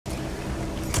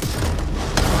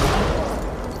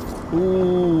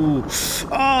Ooh.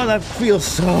 Oh, that feels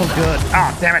so good.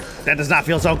 Oh, damn it. That does not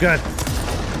feel so good.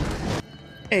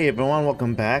 Hey everyone,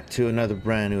 welcome back to another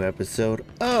brand new episode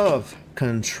of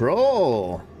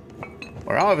Control.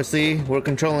 Where obviously we're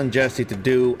controlling Jesse to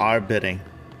do our bidding.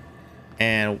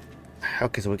 And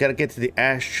okay, so we gotta get to the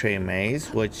ashtray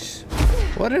maze, which,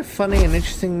 what a funny and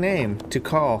interesting name to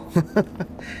call.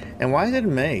 And why is it a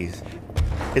maze?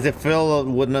 Is it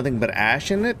filled with nothing but ash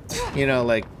in it? You know,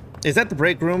 like, is that the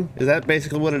break room? Is that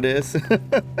basically what it is?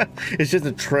 It's just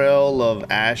a trail of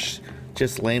ash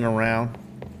just laying around.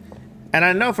 And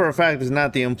I know for a fact it's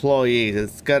not the employees.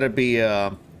 It's gotta be,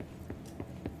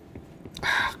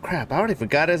 crap, I already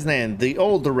forgot his name. The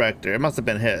old director. It must have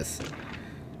been his.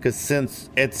 Because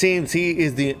since it seems he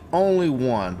is the only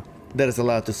one that is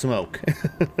allowed to smoke.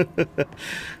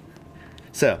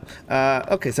 So,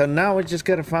 okay, so now we just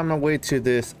gotta find my way to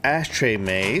this ashtray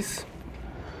maze.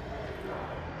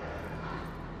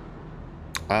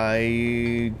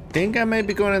 I think I may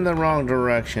be going in the wrong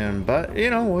direction, but, you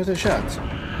know, worth a shot.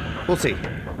 We'll see.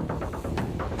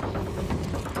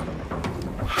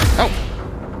 Oh!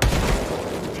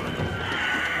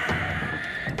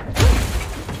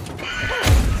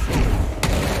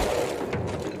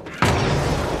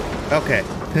 Okay.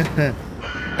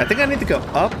 I think I need to go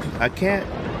up. I can't...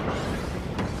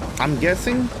 I'm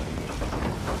guessing...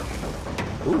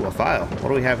 Ooh, a file. What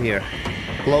do we have here?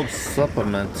 Globe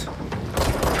supplement.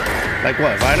 Like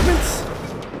what? Vitamins?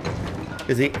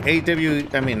 Is the AW...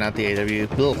 I mean, not the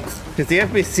AW... Is the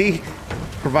FBC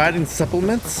providing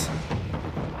supplements?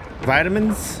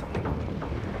 Vitamins?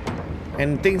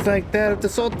 And things like that of the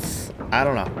sorts? I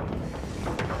don't know.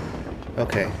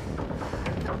 Okay.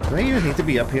 Do I even need to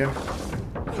be up here?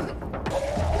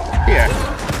 Here.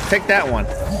 Take that one.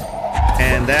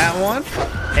 And that one.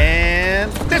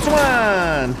 And this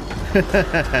one!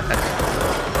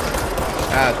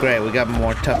 Ah, great. We got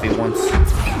more toughy ones.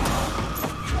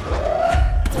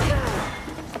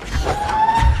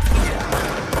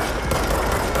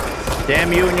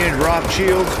 Damn you and your drop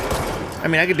shield. I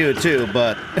mean, I could do it too,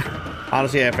 but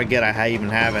honestly, I forget I even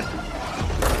have it.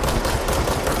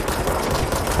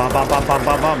 Bum, bum, bum, bum,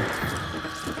 bum, bum.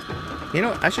 You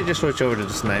know, I should just switch over to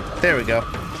the snipe. There we go.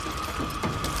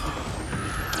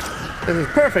 This is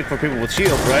perfect for people with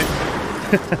shields,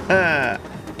 right?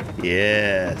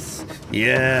 Yes.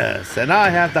 Yes. And I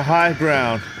have the high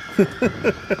ground.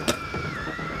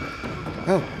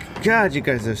 Oh, God, you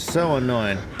guys are so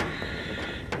annoying.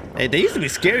 Hey, they used to be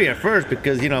scary at first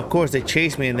because, you know, of course they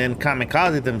chased me and then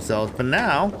kamikaze themselves. But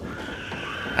now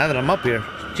that I'm up here,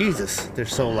 Jesus, they're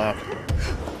so loud.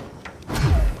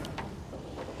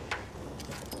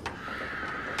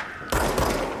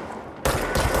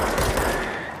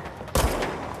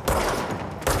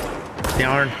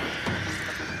 Darn.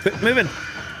 Quit moving.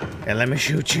 And let me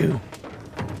shoot you.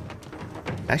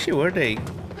 Actually, where'd they?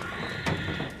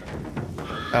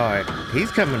 Alright, he's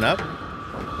coming up.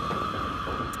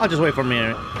 I'll just wait for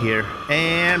me here.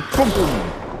 And boom, boom.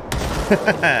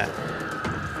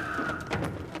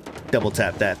 Double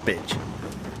tap that bitch.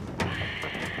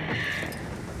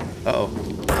 Uh-oh.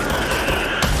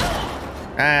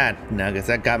 Ah, nuggets.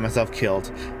 I got myself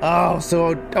killed. Oh,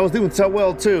 so I was doing so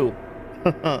well, too.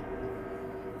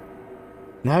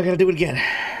 Now I gotta do it again.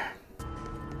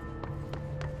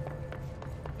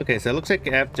 Okay, so it looks like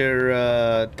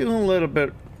after doing a little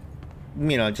bit,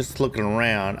 you know, just looking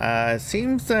around, it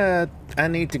seems that I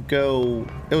need to go...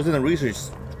 It was in the research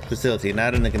facility,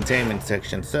 not in the containment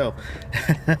section, so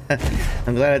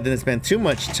I'm glad I didn't spend too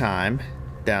much time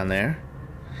down there.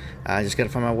 I just gotta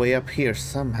find my way up here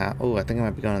somehow. Oh, I think I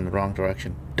might be going in the wrong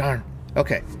direction. Darn.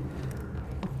 Okay.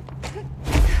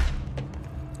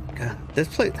 God, this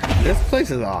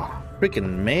place is a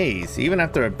freaking maze. Even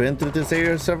after I've been through this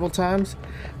area several times,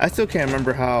 I still can't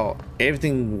remember how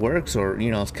everything works or, you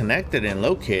know, is connected and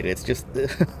located. It's just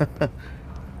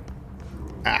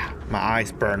ah, my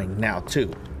eye's burning now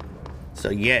too.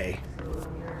 So yay.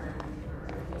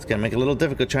 It's gonna make it a little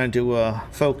difficult trying to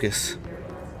focus.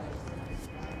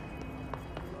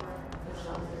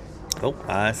 Oh,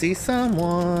 I see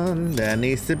someone that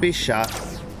needs to be shot.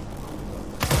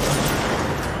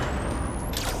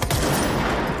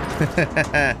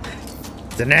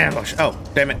 It's an ambush. Oh,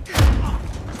 damn it.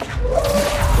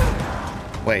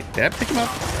 Wait, did I pick him up?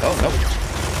 Oh, nope.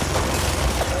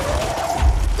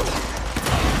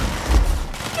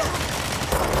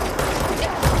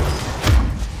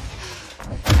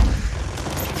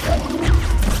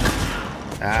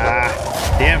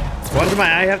 Ah, damn. What does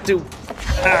my eye have to...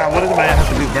 what does my eye have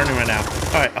to be burning right now?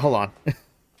 Alright, hold on.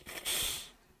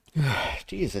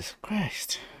 Jesus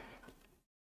Christ.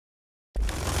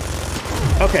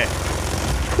 Okay.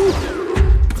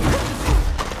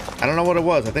 I don't know what it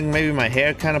was. I think maybe my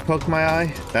hair kind of poked my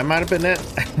eye. That might have been it.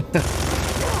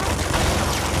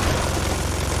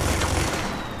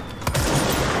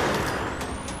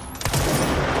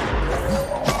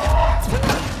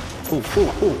 Ooh.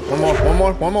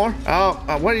 One more. Oh,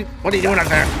 what are you doing up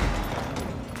there?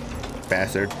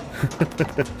 Bastard.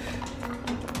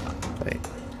 Wait,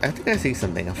 I think I see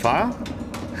something. A file?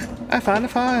 I found a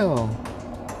file.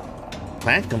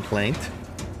 Plant complaint.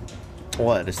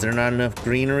 What? Is there not enough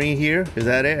greenery here? Is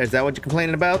that it? Is that what you're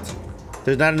complaining about?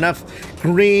 There's not enough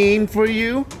green for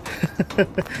you?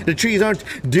 The trees aren't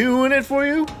doing it for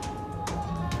you?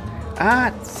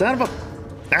 Ah, son of a...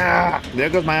 Ah, there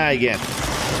goes my eye again.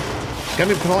 Got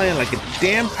me playing like a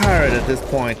damn pirate at this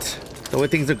point. The way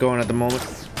things are going at the moment.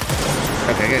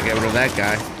 Okay, I gotta get rid of that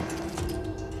guy.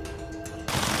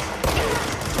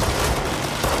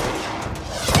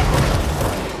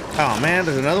 Oh man,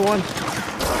 there's another one.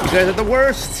 You guys are the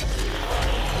worst.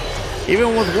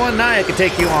 Even with one eye, I can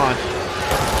take you on.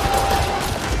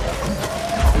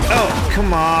 Oh,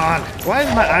 come on. Why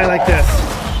is my eye like this?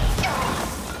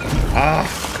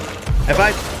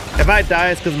 If I die,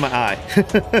 it's because of my eye.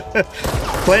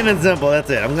 Plain and simple, that's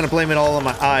it. I'm gonna blame it all on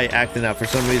my eye acting up for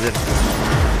some reason.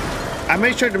 I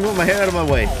made sure to move my head out of my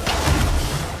way.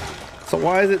 So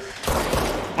why is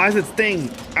it sting?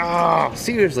 Oh,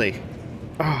 seriously.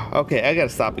 Oh, okay, I gotta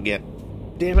stop again.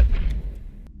 Damn it.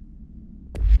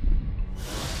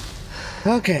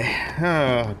 Okay.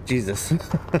 Oh, Jesus.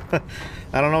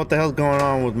 I don't know what the hell's going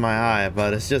on with my eye,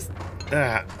 but it's just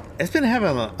I've been having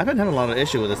a lot of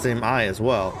issue with the same eye as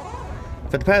well.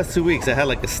 For the past 2 weeks, I had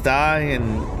like a sty,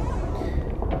 and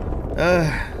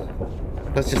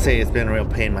let's just say it's been a real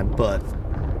pain in my butt.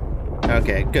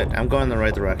 Okay, good. I'm going in the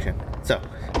right direction. So,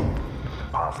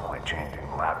 Constantly changing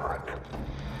labyrinth.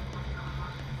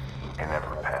 Can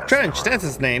never pass. Trench, that's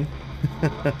his name.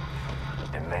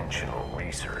 Dimensional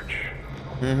research.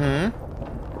 Mm-hmm.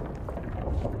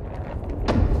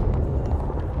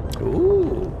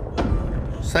 Ooh.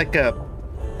 It's like a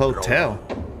hotel.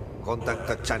 Contact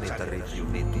the janitor if you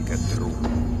need to get through.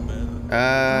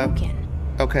 Broken.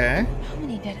 Okay. How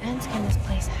many dead ends can this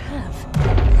place have?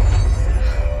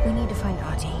 We need to find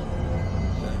Ahti.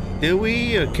 Do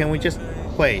we, or can we just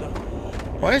wait?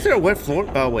 Why is there a wet floor?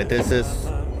 Oh wait, this is.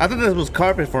 I thought this was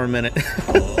carpet for a minute.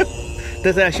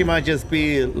 This actually might just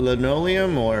be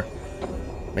linoleum or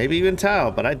maybe even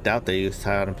tile, but I doubt they use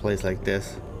tile in a place like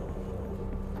this.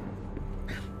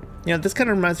 You know, this kind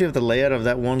of reminds me of the layout of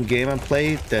that one game I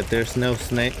played. That there's no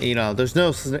snake. You know, there's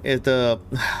no the.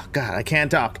 God, I can't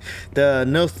talk. The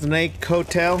no snake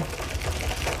hotel.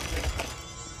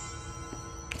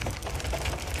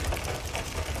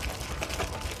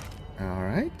 All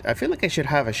right. I feel like I should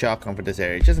have a shotgun for this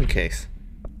area, just in case.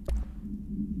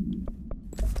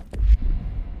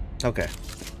 Okay.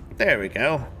 There we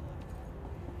go.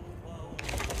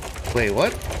 Wait,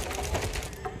 what?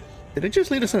 Did it just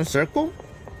lead us in a circle?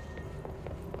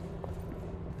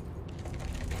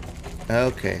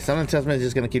 Okay, something tells me it's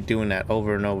just gonna keep doing that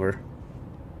over and over.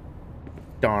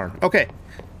 Darn. Okay.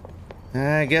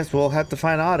 I guess we'll have to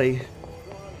find Ahti.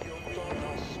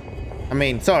 I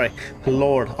mean, sorry,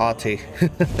 Lord Ahti.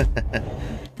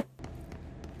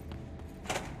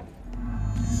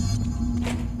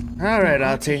 Alright,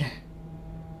 Ahti.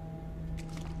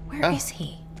 Where is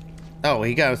he? Oh,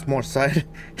 he got us more side.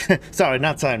 Sorry,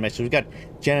 not side missions. We got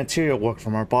janitorial work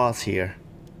from our boss here.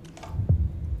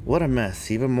 What a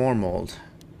mess. Even more mold.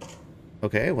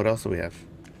 Okay, what else do we have?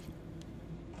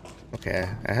 Okay,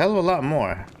 a hell of a lot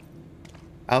more.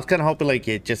 I was kind of hoping like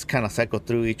it just kind of cycled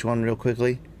through each one real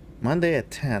quickly. Monday at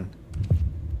 10.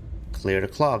 Clear the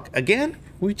clock. Again?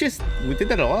 We did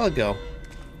that a while ago.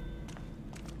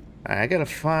 I gotta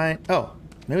find... Oh,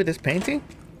 maybe this painting?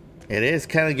 It is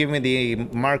kind of giving me the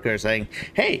marker saying,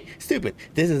 hey, stupid,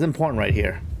 this is important right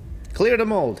here. Clear the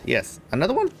mold. Yes.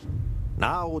 Another one?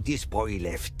 Now this boy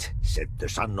left, said the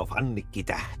son of Annikki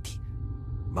Tähti.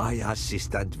 My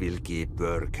assistant will keep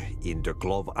work in the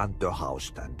glove and the house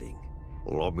standing.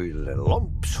 Lomille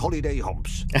lomps, holiday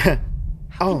humps.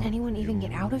 How can anyone even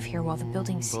get out of here while the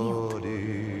building's sealed?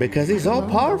 Because he's all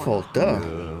powerful, duh.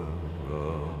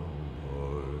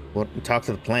 What? Talk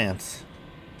to the plants.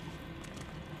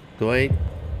 Wait.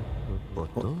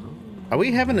 Are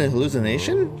we having a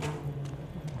hallucination?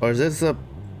 Or is this a...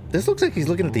 This looks like he's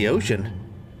looking at the ocean.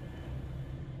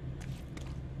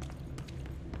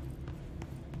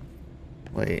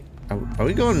 Wait, are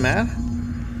we going mad?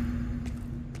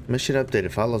 Mission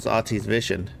updated. Follows Ahti's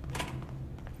vision.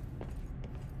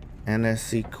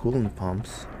 NSC coolant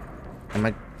pumps. Am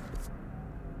I...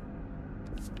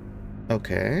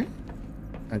 Okay.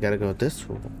 I gotta go this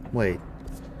way. Wait.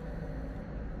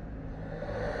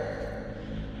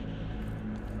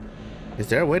 Is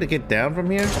there a way to get down from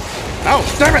here? Oh,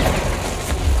 damn it!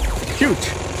 Shoot!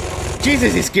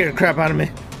 Jesus, he scared the crap out of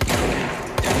me.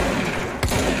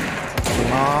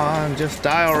 Come on, just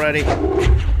die already.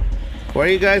 Where are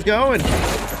you guys going?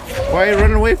 Why are you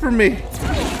running away from me?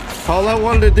 All I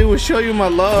wanted to do was show you my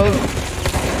love.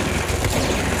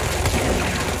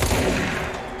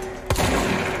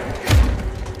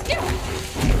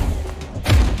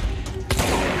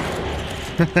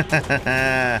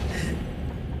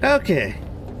 Okay.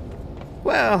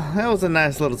 Well, that was a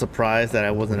nice little surprise that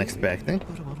I wasn't expecting.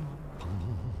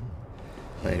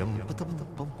 Wait.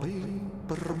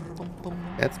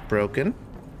 That's broken.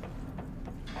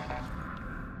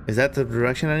 Is that the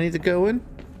direction I need to go in?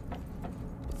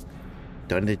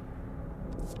 I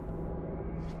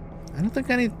don't think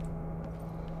I need...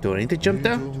 Do I need to jump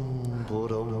down?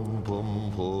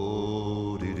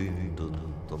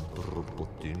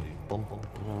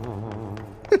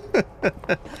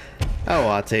 Oh,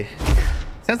 Ati.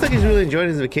 Sounds like he's really enjoying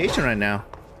his vacation right now.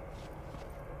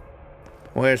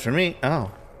 Whereas for me...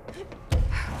 Oh.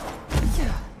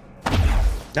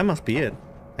 That must be it.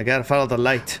 I gotta follow the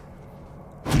light.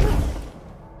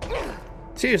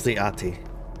 Seriously, Ati.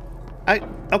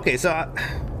 Okay, so...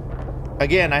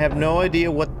 again, I have no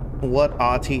idea what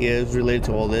Ati is related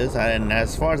to all this. And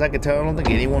as far as I can tell, I don't think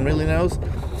anyone really knows.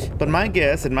 But my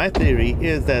guess and my theory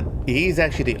is that he's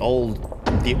actually the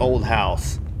old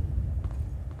house.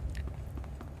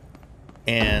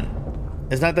 And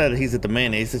it's not that he's at the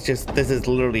mayonnaise, it's just this is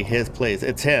literally his place.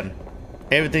 It's him.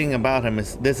 Everything about him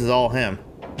this is all him.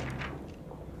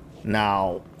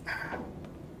 Now,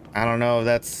 I don't know if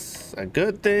that's a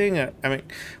good thing. I mean,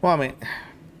 I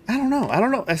don't know.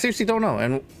 I seriously don't know.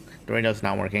 And the radio's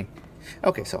not working.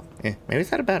 Okay, so yeah, maybe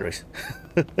it's out of batteries.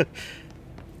 But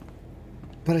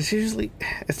it's usually,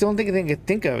 it's the only thing I can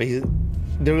think of.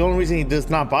 The only reason he does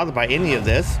not bother by any of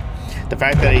this, the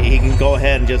fact that he can go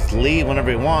ahead and just leave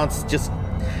whenever he wants, just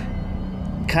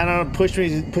kind of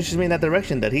pushes me in that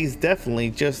direction. That he's definitely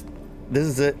just, this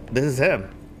is it. This is him.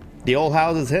 The old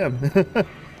house is him.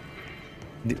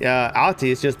 Ati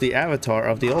is just the avatar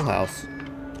of the old house.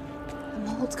 The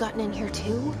mold's gotten in here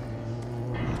too?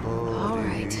 All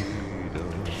right.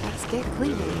 Let's get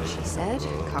cleaning, she said,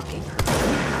 cocking her.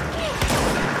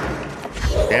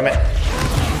 Damn it.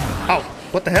 Oh,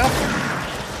 what the hell?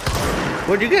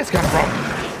 Where'd you guys come from?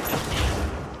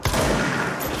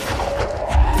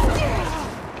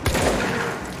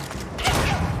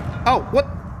 Oh, what?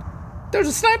 There's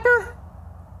a sniper?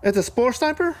 It's a spore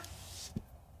sniper?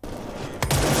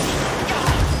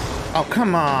 Oh,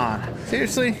 come on.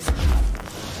 Seriously?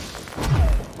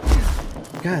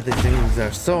 God, these things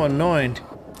are so annoying.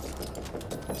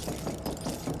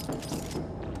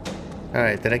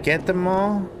 Alright, did I get them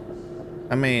all?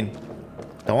 I mean,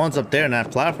 the ones up there in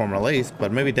that platform at least,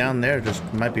 but maybe down there just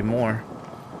might be more.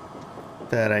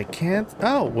 That I can't...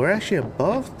 Oh, we're actually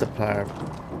above the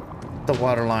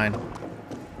water line.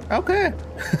 Okay.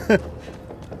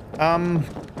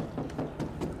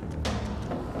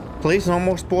 Please, no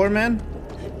more spore, man.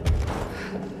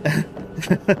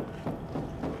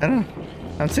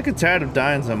 I'm sick and tired of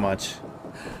dying so much.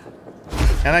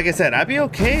 And like I said, I'd be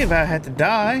okay if I had to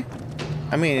die.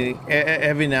 I mean,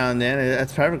 every now and then,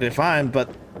 that's perfectly fine, but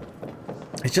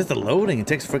it's just the loading. It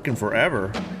takes freaking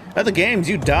forever. Other games,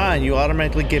 you die and you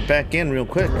automatically get back in real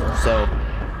quick, so.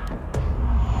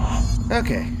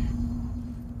 Okay.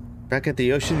 Back at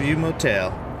the Ocean View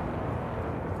Motel.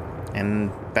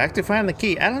 And back to find the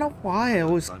key. I don't know why I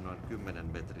always...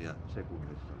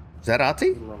 Is that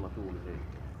Ati?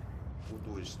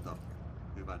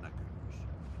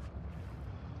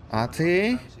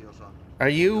 Ati? Are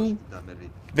you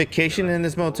vacationing in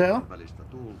this motel?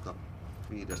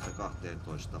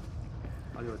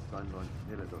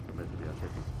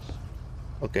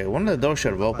 Okay, one of the doors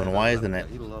should have opened. Why isn't it?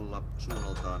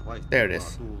 There it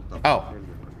is. Oh,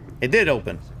 it did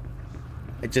open.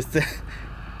 It just...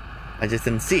 I just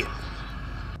didn't see it.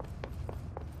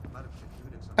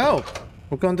 Oh,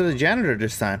 we're going to the janitor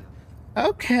this time.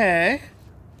 Okay.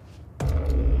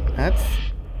 That's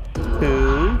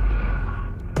 2,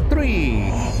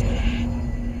 3.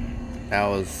 That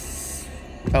was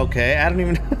okay. I don't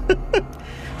even.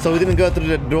 So we didn't go through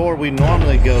the door we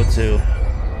normally go to.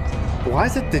 Why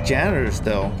is it the janitors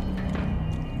though?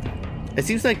 It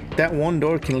seems like that one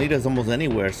door can lead us almost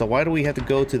anywhere. So why do we have to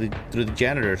go to through the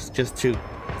janitors just to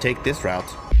take this route?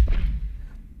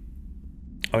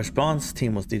 Our response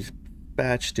team was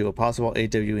dispatched to a possible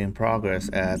AW in progress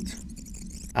at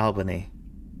Albany.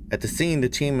 At the scene, the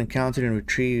team encountered and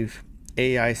retrieved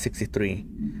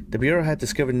AI-63. The Bureau had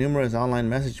discovered numerous online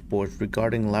message boards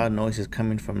regarding loud noises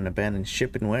coming from an abandoned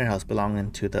shipping warehouse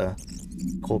belonging to the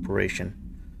corporation.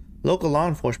 Local law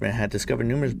enforcement had discovered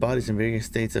numerous bodies in various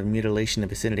states of mutilation in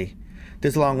the vicinity.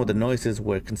 This, along with the noises,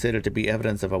 were considered to be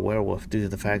evidence of a werewolf due to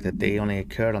the fact that they only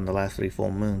occurred on the last 3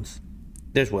 full moons.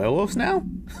 There's werewolves now?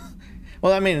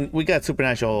 Well, I mean, we got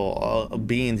supernatural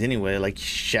beings anyway, like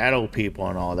shadow people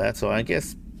and all that, so I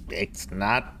guess it's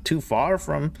not too far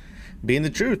from being the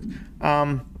truth.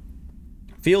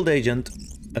 Field agent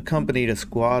accompanied a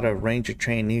squad of ranger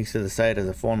trainees to the site as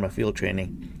a form of field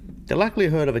training. The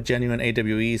likelihood of a genuine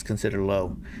AWE is considered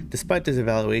low. Despite this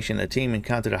evaluation, the team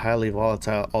encountered a highly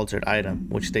volatile altered item,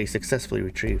 which they successfully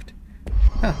retrieved.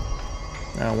 Huh.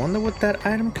 I wonder what that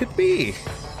item could be.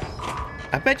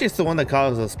 I bet you it's the one that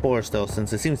causes the spores, though,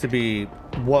 since it seems to be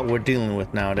what we're dealing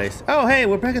with nowadays. Oh, hey,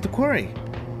 we're back at the quarry.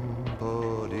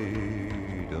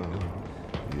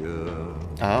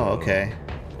 Oh, okay.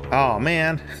 Oh,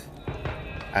 man.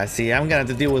 I see. I'm gonna have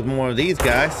to deal with more of these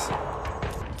guys.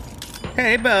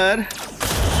 Hey, bud.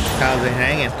 How's it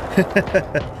hanging?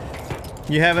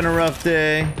 You having a rough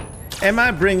day? Am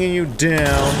I bringing you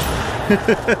down?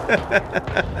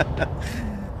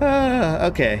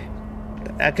 Okay.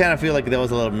 I kind of feel like that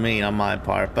was a little mean on my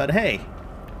part, but hey.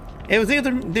 It was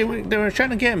either they were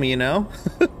trying to get me, you know?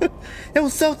 It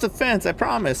was self-defense, I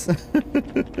promise.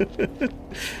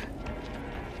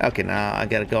 Okay, now I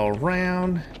gotta go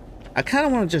around. I kind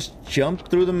of want to just jump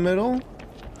through the middle.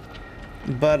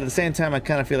 But at the same time, I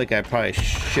kind of feel like I probably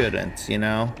shouldn't, you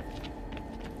know?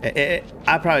 I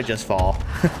probably just fall.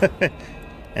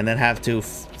 And then have to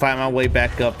find my way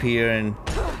back up here, and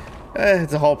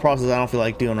it's a whole process I don't feel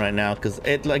like doing right now, because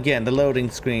again, the loading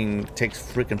screen takes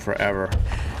freaking forever.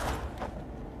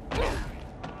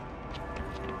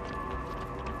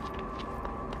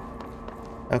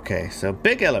 Okay, so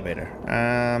big elevator.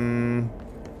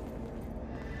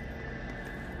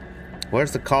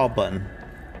 Where's the call button?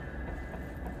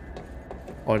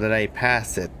 Or did I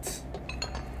pass it?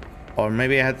 Or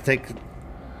maybe I had to take... Did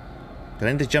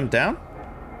I need to jump down?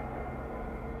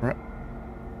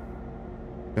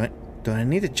 Do I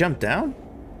need to jump down?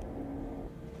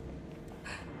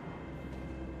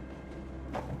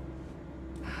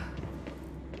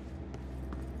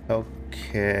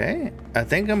 Okay. I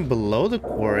think I'm below the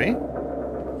quarry.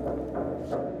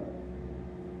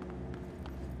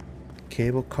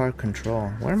 Cable car control.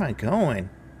 Where am I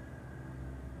going?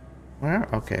 Where?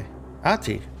 Okay.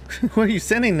 Ati, where are you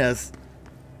sending us?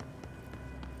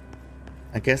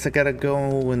 I guess I gotta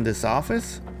go in this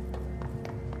office?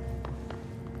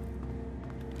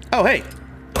 Oh, hey!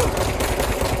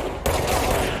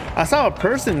 I saw a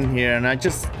person here and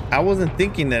I wasn't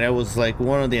thinking that it was like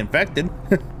one of the infected.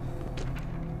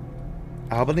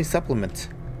 Albany supplement.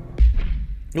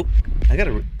 Nope. I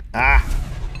gotta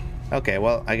okay,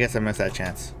 well, I guess I missed that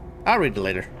chance. I'll read it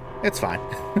later. It's fine.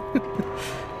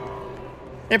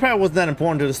 It probably wasn't that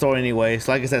important to the story anyway.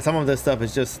 So like I said, some of this stuff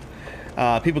is just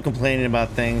people complaining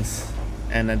about things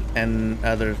and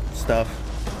other stuff.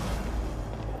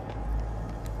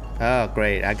 Oh,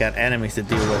 great. I got enemies to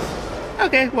deal with.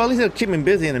 Okay, well, at least it'll keep me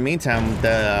busy in the meantime.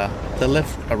 The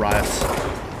lift arrives.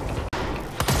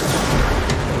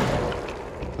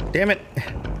 Damn it.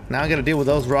 Now I gotta deal with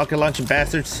those rocket launching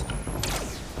bastards.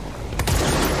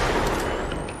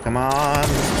 Come on.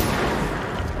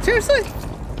 Seriously?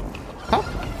 Oh.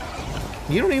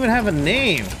 You don't even have a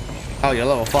name. Oh, you're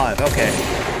level 5. Okay.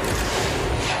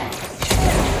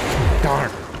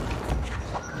 Darn.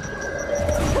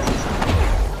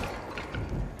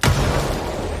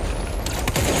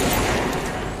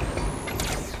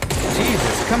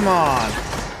 Jesus, come on.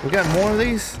 We got more of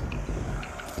these?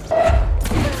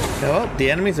 Oh, the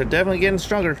enemies are definitely getting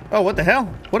stronger. Oh, what the hell?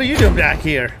 What are you doing back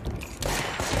here?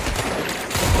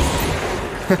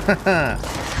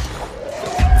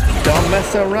 Don't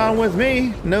mess around with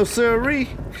me. No siree.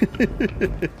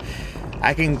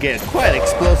 I can get quite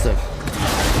explosive.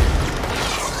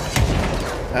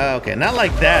 Okay, not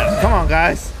like that. Come on,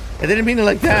 guys. I didn't mean it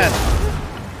like that.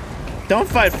 Don't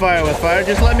fight fire with fire.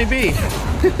 Just let me be.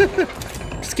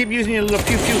 Just keep using your little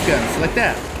pew-pew guns like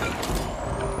that.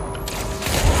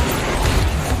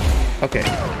 Okay.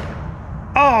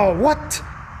 Oh, what?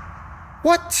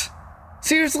 What?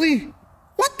 Seriously?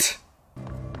 What?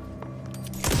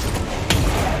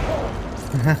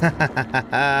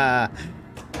 I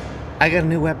got a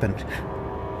new weapon.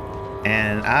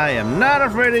 And I am not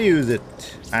afraid to use it.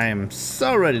 I am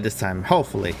so ready this time,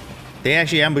 hopefully. They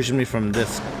actually ambushed me from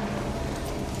this.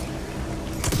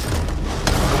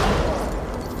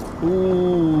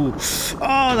 Ooh.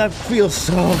 Oh, that feels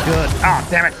so good. Oh,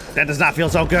 damn it. That does not feel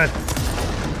so good.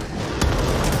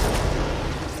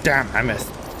 Damn, I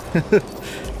missed.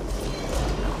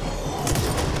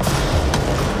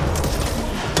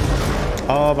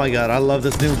 Oh my god, I love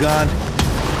this new gun.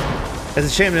 It's a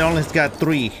shame it only got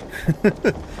 3.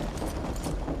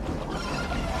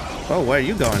 Oh, where are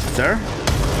you going, sir?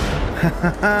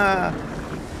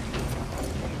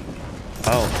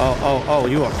 Oh,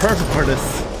 you are perfect for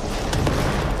this.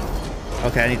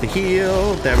 Okay, I need to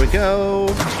heal. There we go.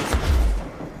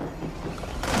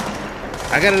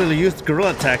 I gotta use the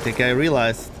gorilla tactic, I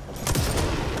realized.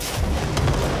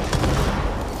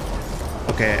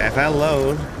 Okay, if I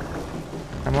load.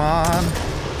 Come on.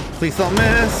 Please don't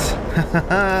miss.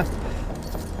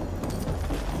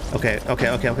 Okay.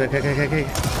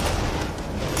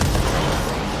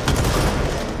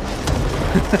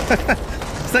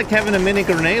 It's like having a mini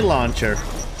grenade launcher.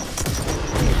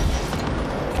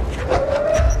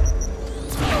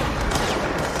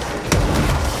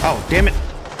 Oh, damn it.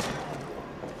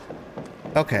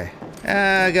 Okay.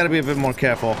 I gotta be a bit more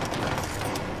careful.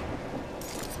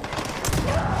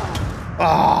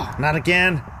 Oh, not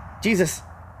again. Jesus.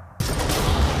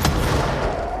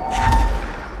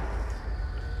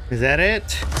 Is that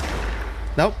it?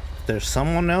 Nope. There's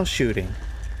someone else shooting.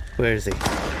 Where is he?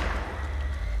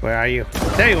 Where are you?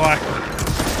 There you are.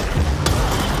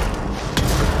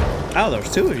 Oh,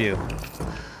 there's 2 of you.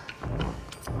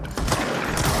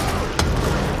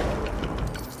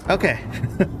 Okay.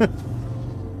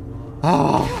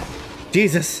 Oh,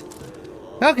 Jesus.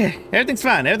 Okay, everything's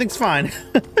fine. Everything's fine.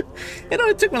 It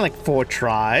only took me like 4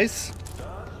 tries.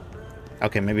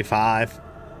 Okay, maybe 5.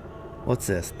 What's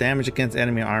this? Damage against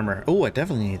enemy armor. Oh, I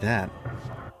definitely need that.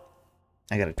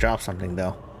 I gotta drop something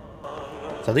though.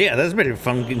 So yeah, that's a pretty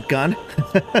fun gun.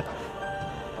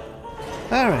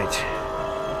 Alright.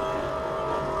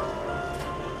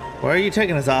 Where are you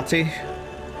taking us, Ati?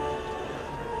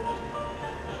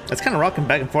 It's kind of rocking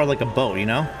back and forth like a boat, you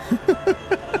know?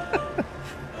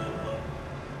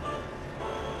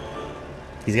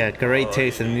 He's got great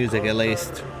taste in music, at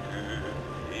least.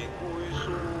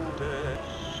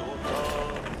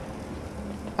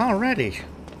 Alrighty.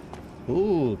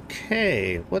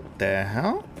 Okay, what the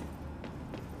hell?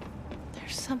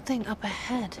 There's something up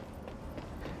ahead.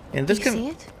 And this Do you see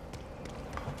it?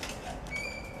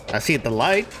 I see the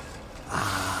light.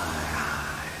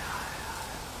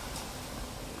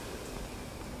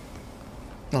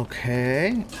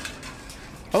 Okay.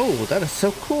 Oh, that is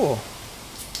so cool.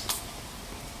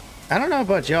 I don't know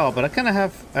about y'all, but I kind of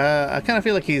have, I kind of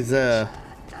feel like he's, okay,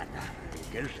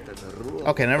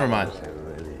 never mind.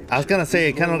 I was gonna say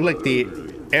it kind of looked like the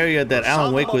area that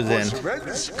Alan Wake was in.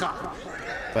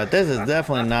 But this is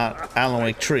definitely not Alan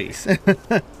Wake trees.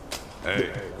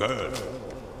 Hey, girl.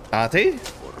 Ati?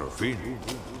 For a fin.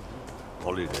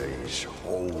 Holidays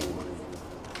home.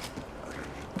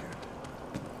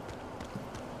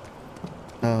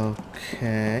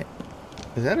 Okay.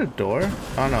 Is that a door?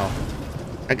 Oh no.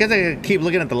 I guess I could keep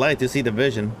looking at the light to see the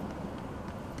vision.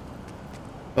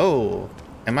 Oh.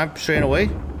 Am I straying away?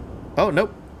 Oh,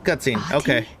 nope. Cutscene.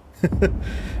 Okay.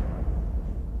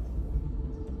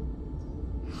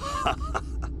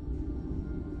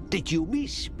 Did you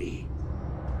miss me?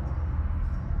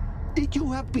 Did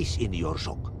you have peace in your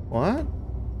song? What?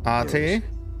 Ati?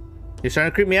 You're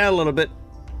trying to creep me out a little bit.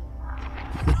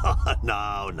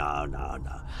 No.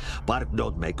 Bark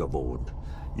don't make a wound.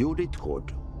 You did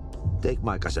good. Take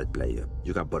my cassette player.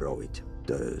 You can borrow it.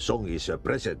 The song is a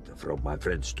present from my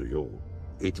friends to you.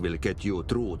 It will get you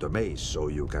through the maze so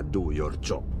you can do your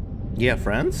job. Yeah,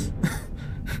 friends?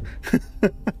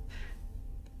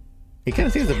 He kind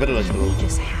of seems a bit of a... Did it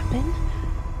just happen?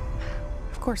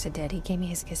 Of course it did. He gave me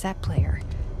his cassette player.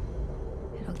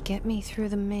 It'll get me through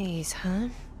the maze, huh?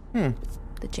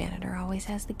 The janitor always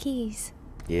has the keys.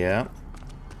 Yeah.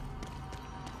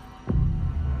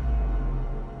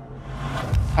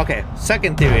 Okay,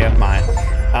 second theory of mine.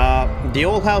 The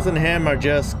old house and him are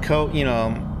just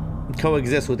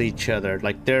coexist with each other.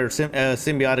 Like they're a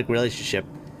symbiotic relationship.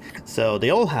 So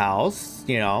the old house,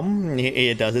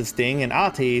 it does its thing, and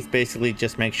Ati's basically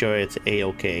just make sure it's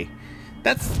a-okay.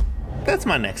 That's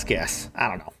my next guess. I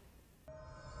don't know.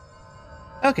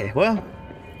 Okay, well,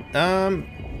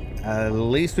 at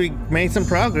least we made some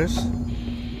progress.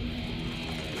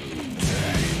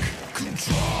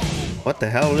 What the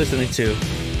hell are we listening to?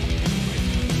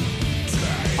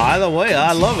 Either way,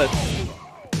 I love it.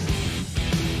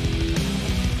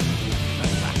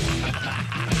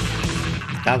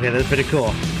 Okay, that's pretty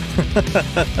cool.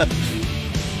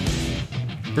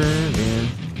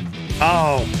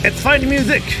 Oh, it's fighting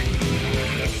music!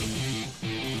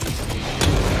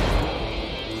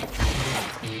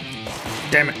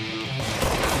 Damn it.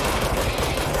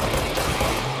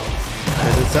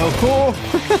 This is So cool.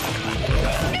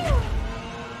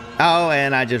 Oh,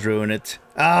 and I just ruined it.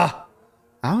 Ah,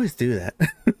 I always do that.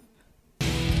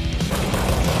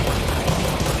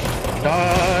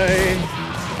 Die.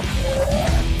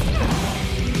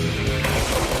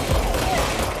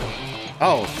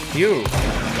 Oh,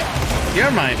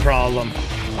 you're my problem.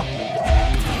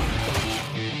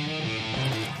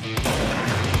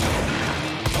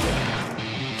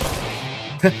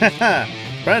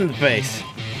 Friend face.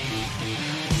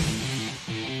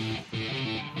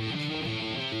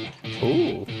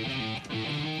 Ooh.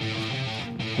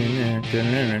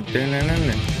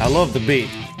 I love the beat.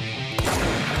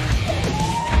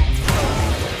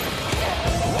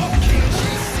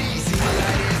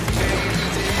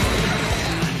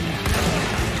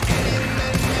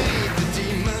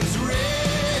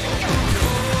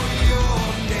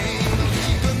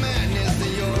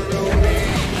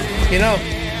 You know,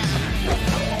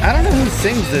 I don't know who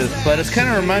sings this, but it's kind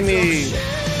of remind me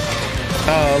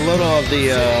a little of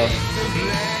the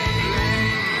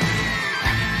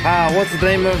what's the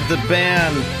name of the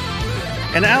band?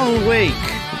 In Alan Wake,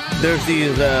 there's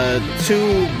these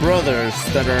two brothers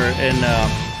that are in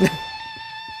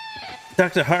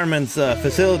Dr. Harmon's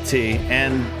facility,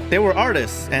 and they were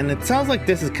artists, and it sounds like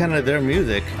this is kind of their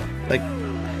music, like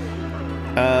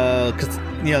because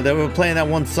you know they were playing that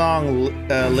one song,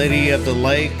 Lady of the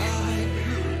Lake.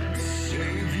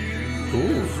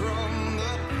 Ooh.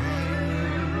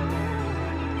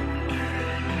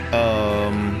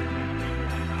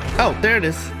 Oh, there it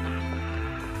is.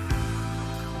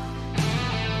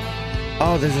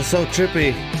 Oh, this is so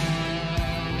trippy.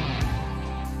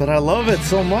 But I love it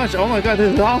so much. Oh my god,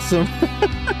 this is awesome.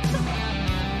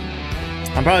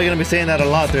 I'm probably gonna be saying that a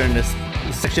lot during this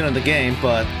section of the game,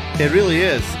 but it really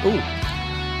is. Ooh.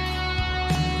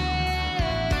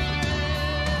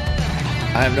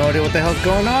 I have no idea what the hell's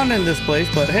going on in this place,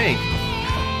 but hey.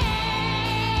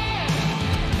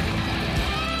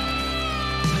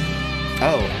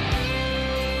 Oh.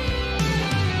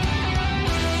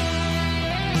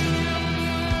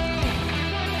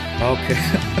 Okay.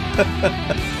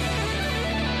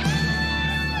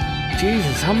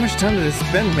 Jesus, how much time did it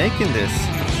spend making this?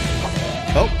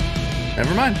 Oh,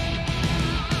 never mind.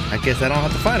 I guess I don't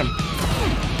have to fight him.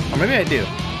 Or maybe I do.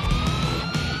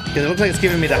 Because it looks like it's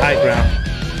giving me the high ground.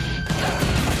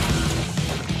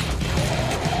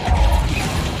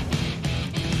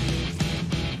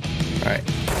 Alright,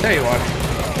 there you are.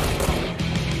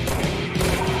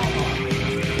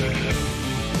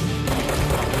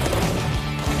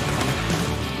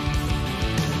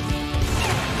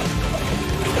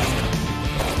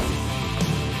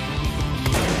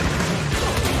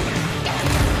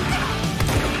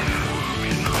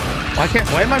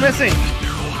 Why am I missing?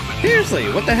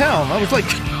 Seriously, what the hell? I was like,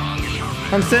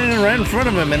 I'm standing right in front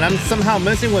of him and I'm somehow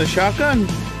missing with a shotgun?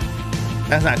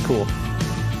 That's not cool.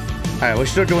 Alright,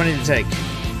 which door do I need to take?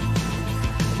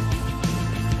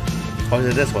 Oh, is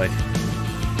it this way?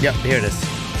 Yep, here it is.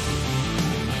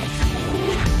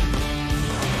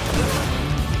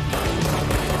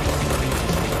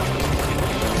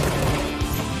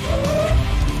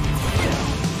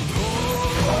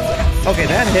 Okay,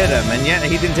 that hit him, and yet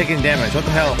he didn't take any damage. What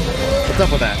the hell? What's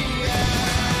up with that?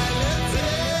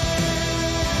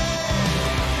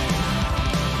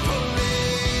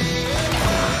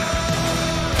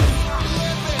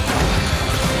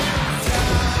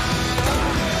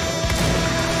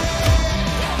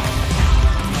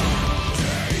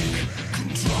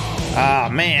 Ah,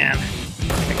 man.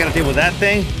 I gotta deal with that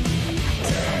thing?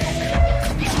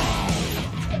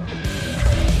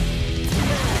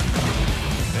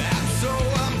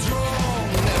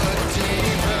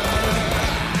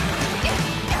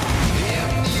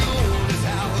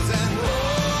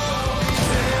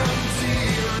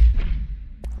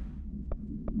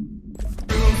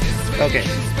 Okay,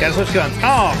 gotta switch guns.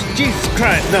 Oh, Jesus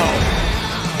Christ, no!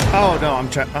 Oh, no, I'm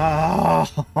trying.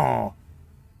 Oh.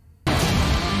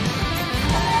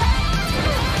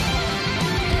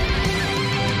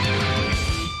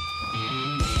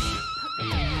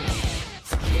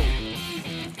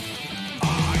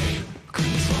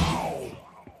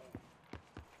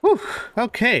 Whew,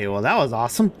 okay, well, that was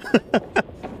awesome.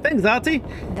 Thanks, Ati.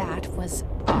 That was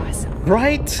awesome.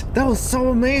 Right? That was so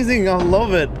amazing. I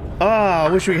love it. Ah, I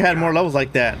wish we had more levels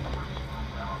like that.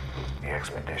 The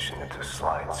expedition into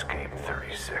Slidescape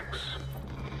 36.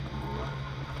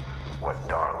 What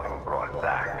Darling brought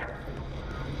back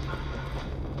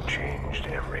changed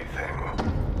everything.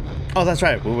 Oh, that's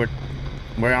right. We're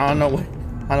on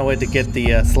our way to get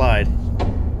the slide.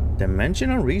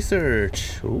 Dimensional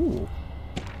research. Ooh.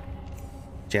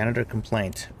 Janitor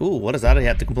complaint. Ooh, what does Adi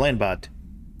have to complain about?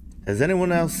 Has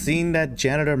anyone else seen that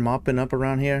janitor mopping up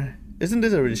around here? Isn't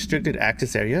this a restricted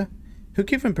access area? Who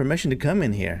gave him permission to come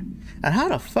in here? And how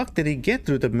the fuck did he get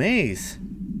through the maze?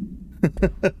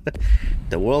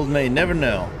 The world may never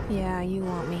know. Yeah, you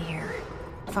want me here.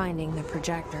 Finding the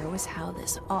projector was how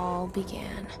this all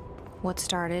began. What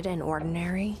started in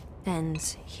ordinary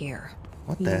ends here.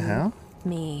 What the hell?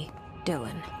 Me,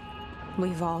 Dylan.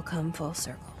 We've all come full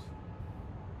circle.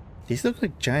 These look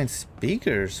like giant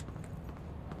speakers.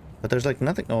 But there's like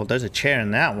nothing. Oh, there's a chair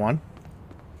in that one.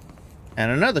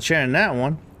 And another chair in that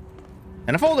one.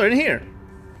 And a folder in here.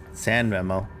 Sand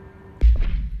memo.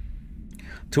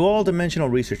 To all dimensional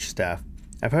research staff,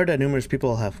 I've heard that numerous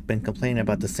people have been complaining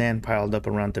about the sand piled up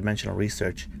around dimensional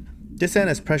research. This sand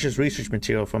is precious research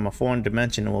material from a foreign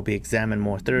dimension and will be examined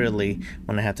more thoroughly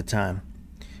when I have the time.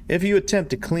 If you attempt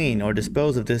to clean or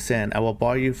dispose of this sand, I will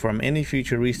bar you from any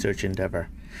future research endeavor.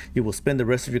 You will spend the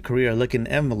rest of your career licking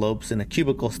envelopes in a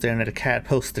cubicle staring at a cat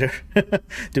poster.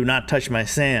 Do not touch my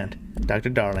sand. Dr.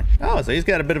 Darling. Oh, so he's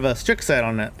got a bit of a strict side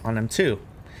on him too.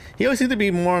 He always seems to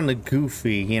be more on the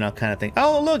goofy, kind of thing.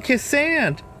 Oh, look, his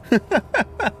sand.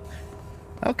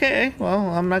 Okay, well,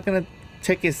 I'm not gonna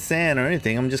take his sand or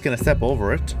anything. I'm just gonna step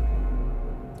over it.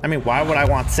 I mean, why would I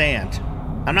want sand?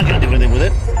 I'm not gonna do anything with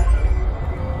it.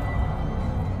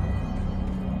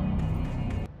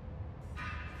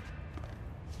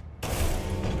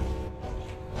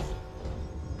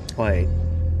 Wait.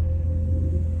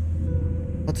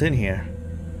 What's in here?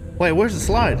 Wait, where's the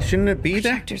slide? Shouldn't it be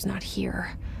there? Projector's not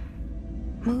here.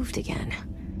 Moved again.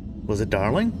 Was it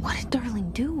Darling? What did Darling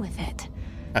do with it?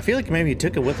 I feel like maybe he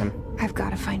took it with him. I've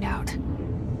got to find out.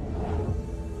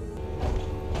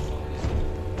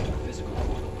 Physical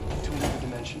portal to another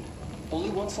dimension. Only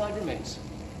one slide remains.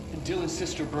 Dylan's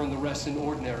sister burned the rest in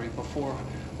ordinary before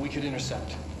we could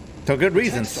intercept. For good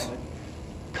reasons. Text on it,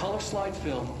 color slide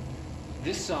film,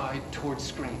 this side towards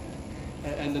screen,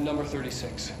 and the number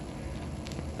 36.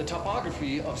 The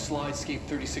topography of slidescape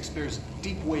 36 bears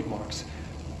deep wave marks.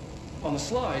 On the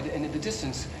slide and in the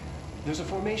distance, there's a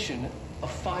formation of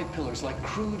 5 pillars like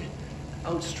crude,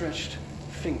 outstretched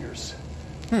fingers.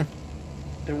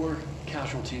 There were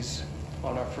casualties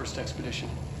on our first expedition.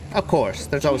 Of course,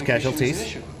 there's always Communication is casualties. an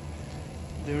issue.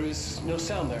 There is no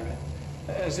sound there,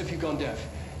 as if you've gone deaf,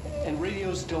 and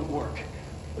radios don't work.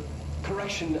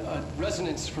 Correction,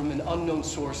 resonance from an unknown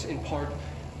source in part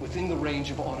within the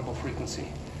range of audible frequency.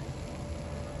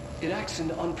 It acts in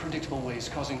unpredictable ways,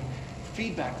 causing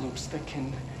feedback loops that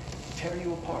can tear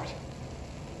you apart.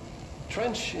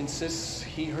 Trench insists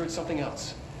he heard something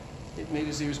else. It made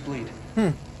his ears bleed.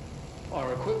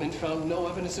 Our equipment found no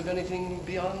evidence of anything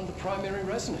beyond the primary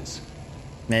resonance.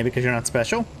 Maybe because you're not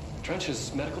special?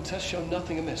 Trench's medical tests show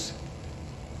nothing amiss.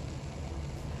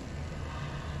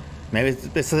 Maybe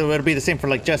this would be the same for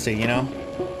like Jesse,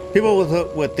 People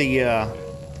with the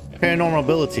paranormal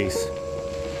abilities.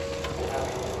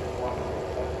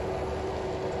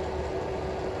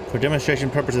 For demonstration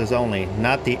purposes only,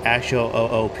 not the actual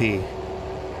OOP.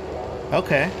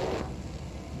 Okay.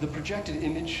 The projected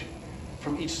image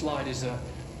from each slide is a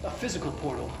physical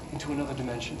portal into another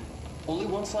dimension. Only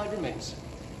one slide remains.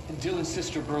 And Dylan's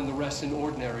sister burned the rest in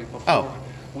ordinary before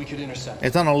we could intercept.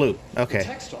 It's on a loop. The Okay.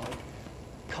 text on it,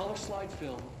 color slide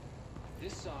film,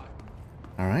 this side.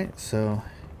 Alright, so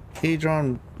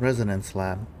Hedron Resonance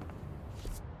Lab.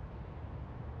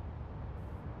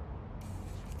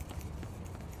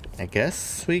 I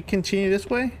guess we continue this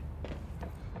way?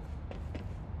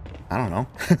 I don't know.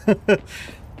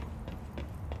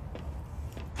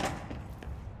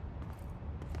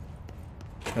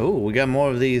 Oh, we got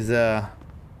more of these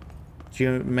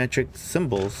geometric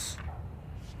symbols.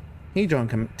 Hedron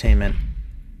containment.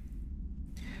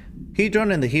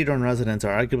 Hedron and the Hedron resonance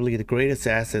are arguably the greatest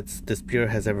assets this Bureau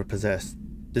has ever possessed.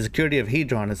 The security of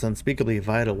Hedron is unspeakably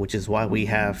vital, which is why we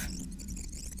have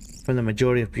from the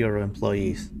majority of Bureau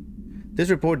employees. This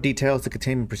report details the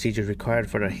containment procedures required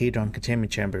for the Hedron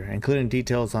containment chamber, including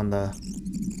details on the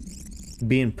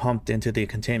being pumped into the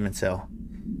containment cell,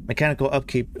 mechanical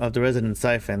upkeep of the resonance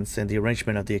siphons, and the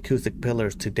arrangement of the acoustic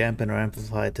pillars to dampen or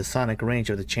amplify the sonic range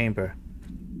of the chamber.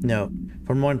 Note: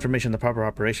 for more information on the proper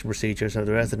operation procedures of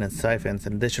the resonance siphons,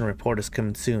 an additional report is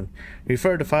coming soon.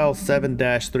 Refer to file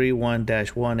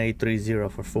 7-31-1830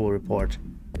 for full report.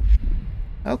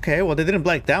 Okay, well they didn't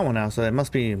blank that one out, so it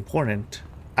must be important.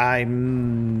 I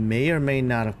may or may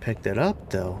not have picked it up,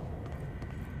 though.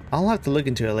 I'll have to look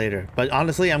into it later, but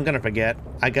honestly, I'm gonna forget.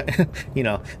 I got,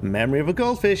 memory of a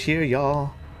goldfish here,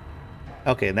 y'all.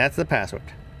 Okay, that's the password.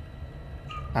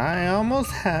 I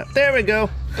almost have. There we go.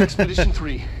 Expedition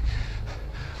 3.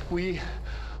 We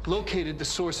located the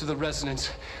source of the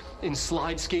resonance in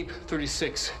Slidescape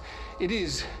 36. It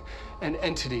is an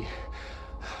entity,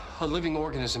 a living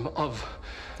organism of...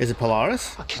 Is it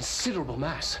Polaris? a considerable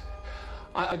mass.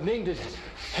 I've named it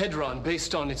Hedron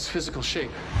based on its physical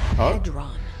shape. Oh.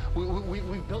 Hedron.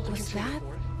 We built a Was container that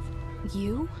for it.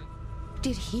 you?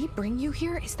 Did he bring you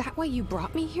here? Is that why you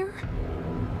brought me here?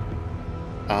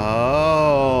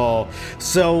 Oh,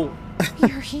 so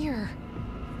You're here.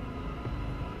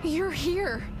 You're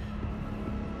here.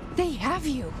 They have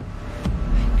you.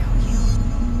 I know you.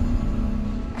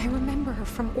 I remember her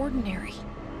from Ordinary.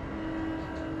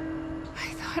 I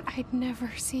thought I'd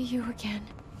never see you again.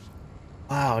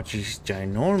 wow, she's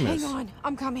ginormous. Hang on,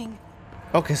 I'm coming.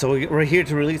 Okay, so we're here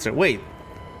to release her. Wait,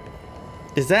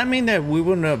 does that mean that we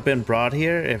wouldn't have been brought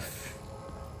here if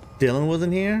Dylan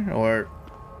wasn't here, or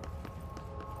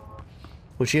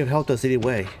would she have helped us either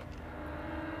way?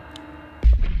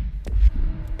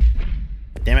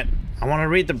 Damn it! I want to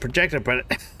read the projector, but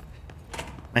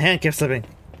my hand kept slipping.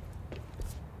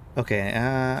 Okay,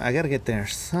 I gotta get there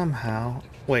somehow.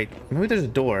 Wait, maybe there's a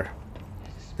door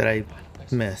that I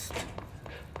missed.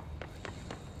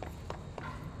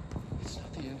 It's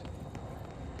not the end.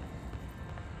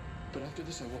 But after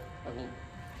this, I will.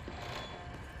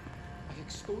 I've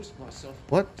exposed myself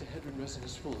What? to Hedron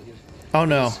resonance fully. Oh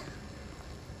no.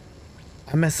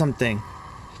 I missed something.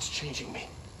 It's changing me.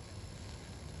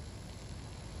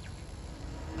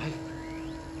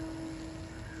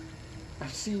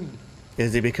 I've seen.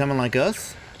 Is he becoming like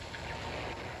us?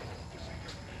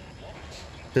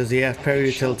 Does he have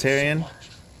peri-utilitarian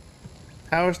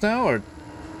powers now, or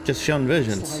just shown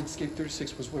visions? Slidescape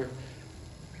 36 was where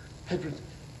Hedron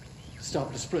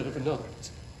stopped the spread of another.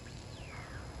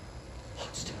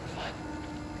 It's terrifying.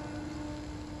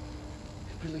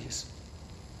 It really is.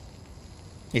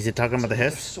 Is he talking about the Another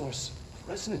hiss? source of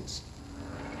resonance.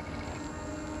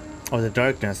 Or the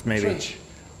darkness, maybe? Trench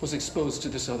was exposed to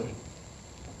this other.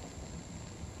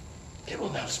 It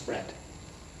will now spread.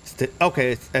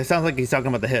 Okay, it sounds like he's talking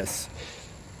about the hiss.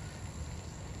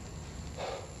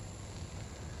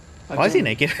 I've Why is he done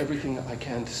naked? Everything I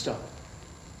can to stop.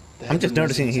 the I'm just Hedron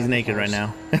noticing resonance he's naked right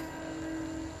amplifiers. now.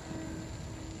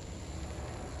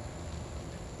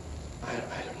 I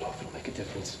don't know if it'll make a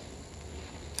difference.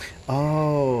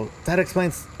 Oh, that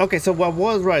explains. Okay, so what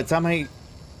was right? Somehow.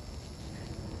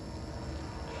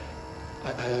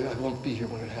 I won't be here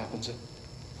when it happens.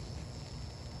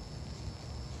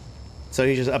 So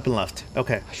he just up and left.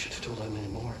 Okay. I should have told him any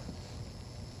more.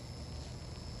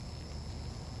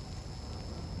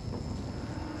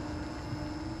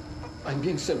 I'm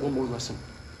being sent one more lesson.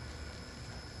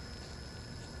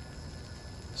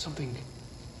 Something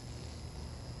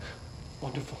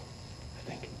wonderful, I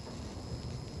think.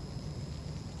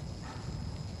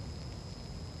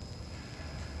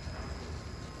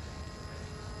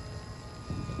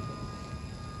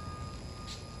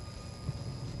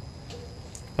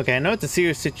 Okay, I know it's a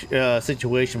serious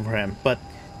situation for him, but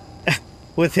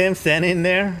with him standing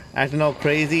there, acting all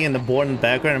crazy in the board in the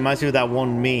background, it reminds me of that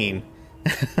one meme.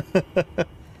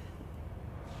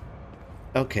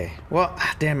 Okay, well,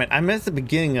 damn it, I missed the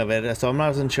beginning of it, so I'm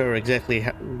not even sure exactly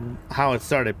how it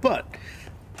started, but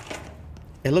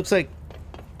it looks like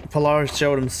Polaris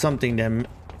showed him something that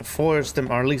forced him,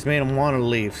 or at least made him want to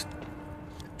leave.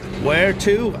 Where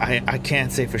to? I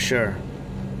can't say for sure.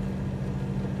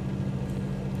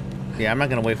 Yeah, I'm not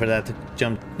gonna wait for that to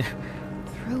jump.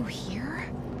 Through here?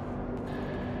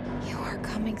 You are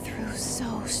coming through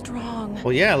so strong.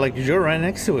 Well, yeah, like you're right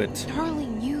next to it.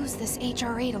 Darling used this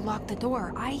HRA to lock the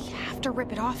door. I have to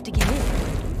rip it off to get in.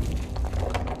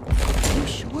 You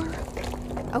sure?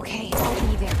 Okay, I'll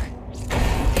be there.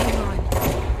 Hang on.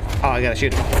 Oh, I gotta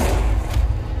shoot it.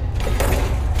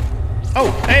 Oh,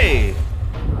 hey!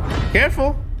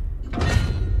 Careful!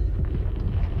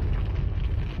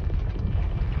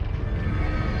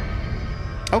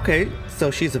 Okay,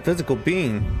 so she's a physical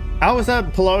being. I always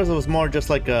thought Polaris was more just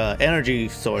like a energy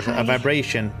source, a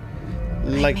vibration,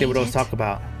 like they would always talk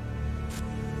about.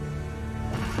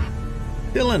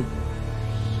 Dylan!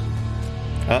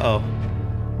 Uh-oh.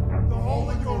 The hole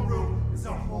in your room is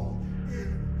a hole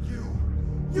in you.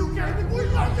 You gave it, we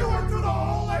let you into the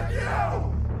hole in you!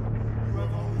 You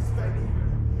have always been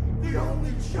here. The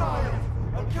only child.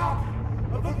 A copy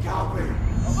of a copy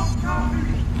of a copy!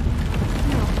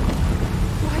 No.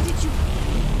 Why did you...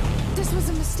 This was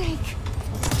a mistake.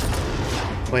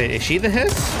 Wait, is she the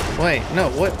hiss? Wait, no,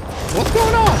 what's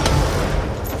going on?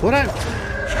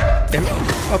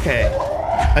 Okay.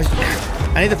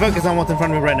 I need to focus on what's in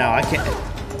front of me right now. I can't...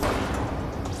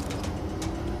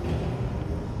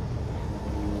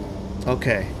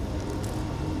 Okay.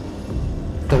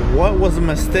 So what was a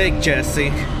mistake,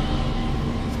 Jesse?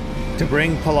 To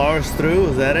bring Polaris through?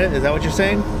 Is that it? Is that what you're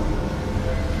saying?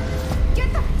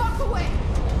 Get the fuck away!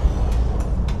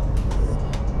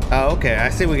 Oh, okay. I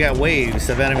see we got waves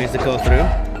of enemies to go through.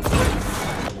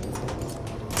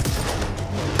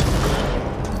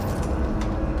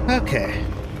 Okay.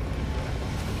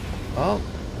 Well,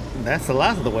 that's the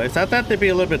last of the waves. I thought they'd be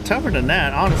a little bit tougher than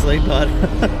that, honestly, but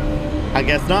I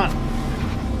guess not.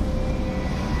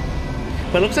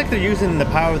 But it looks like they're using the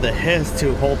power of the hiss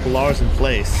to hold Polaris in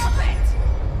place.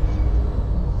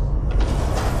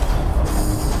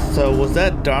 So was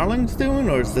that Darling's doing,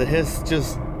 or is the hiss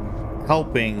just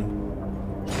helping?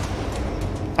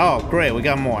 Oh, great, we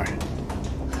got more.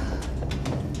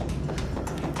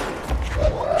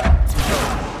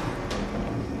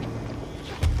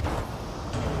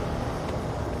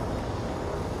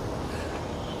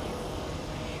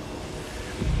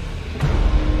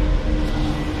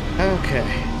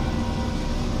 Okay.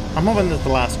 I'm hoping this is the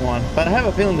last one, but I have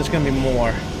a feeling there's gonna be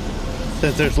more,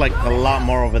 since there's like a lot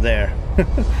more over there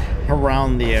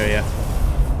around the area.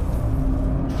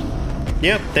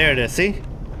 Yep, there it is, see?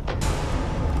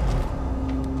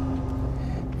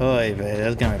 Oy vey,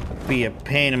 that's gonna be a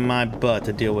pain in my butt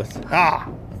to deal with. Ah!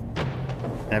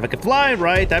 And if I could fly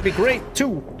right, that'd be great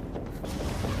too.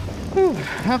 Whew,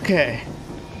 okay.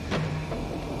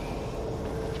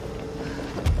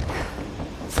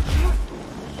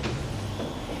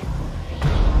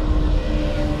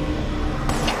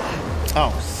 Oh,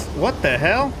 what the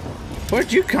hell?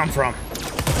 Where'd you come from?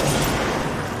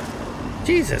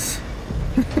 Jesus.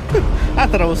 I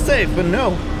thought I was safe, but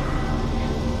no.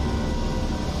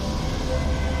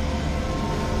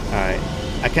 Alright.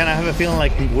 I kind of have a feeling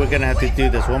like we're gonna have to do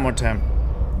this one more time.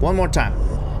 One more time.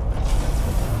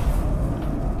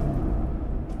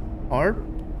 Or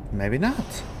maybe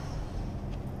not.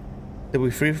 Did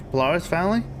we free Polaris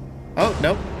finally? Oh,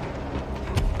 nope.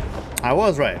 I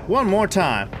was right. One more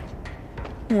time.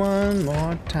 One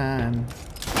more time.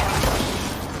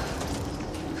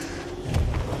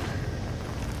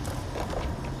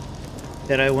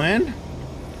 Did I win?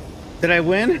 Did I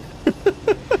win?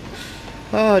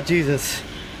 Oh, Jesus.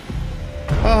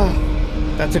 Oh,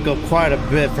 that took quite a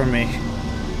bit for me.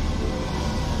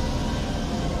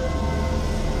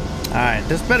 Alright,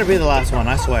 this better be the last one,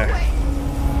 I swear.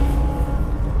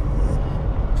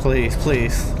 Please,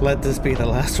 please, let this be the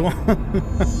last one.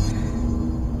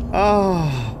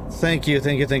 Oh, thank you,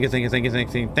 thank you, thank you, thank you, thank you,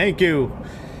 thank you, thank you.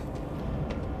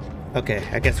 Okay,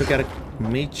 I guess we gotta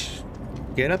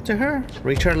get up to her,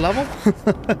 reach her level.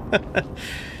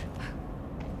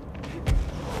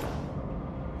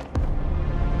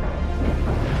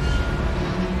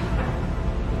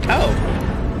 Oh,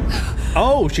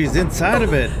 oh, she's inside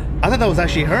of it. I thought that was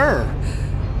actually her.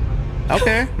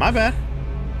 Okay, my bad.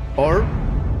 Or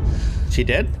she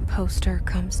did. The poster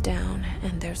comes down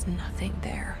and there's nothing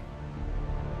there.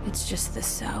 It's just the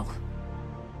cell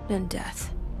and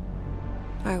death.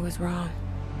 I was wrong.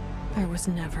 There was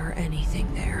never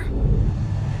anything there.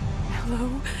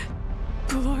 Hello?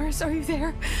 Polaris, are you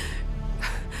there?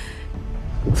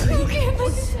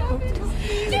 Please.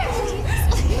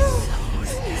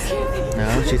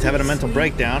 No, she's having a mental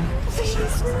breakdown. Please. I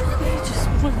just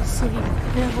want to sleep. Now,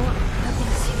 let me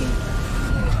sleep.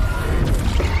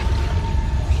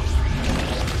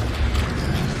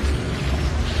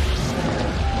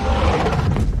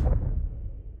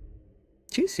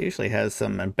 She seriously has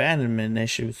some abandonment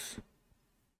issues.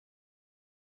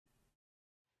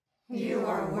 You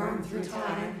are wormed through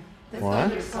time. The What?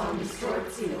 thunder song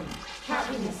distorts you.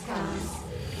 Happiness comes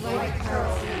like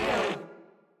pearls in will.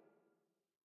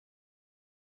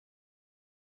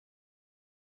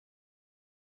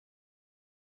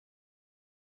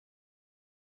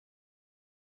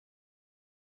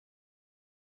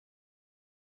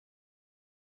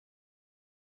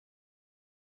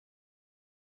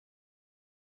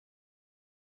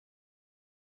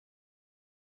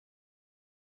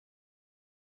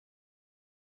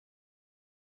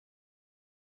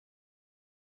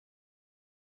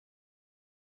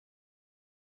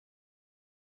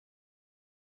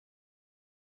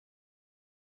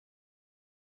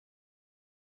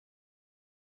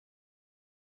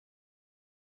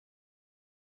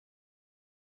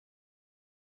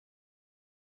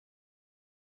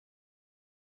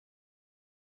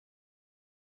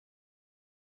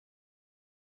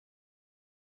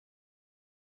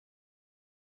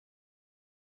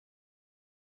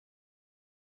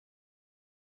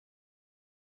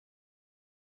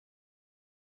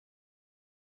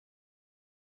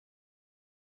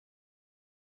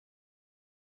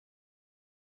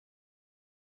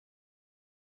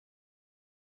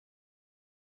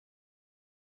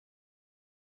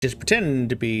 just pretending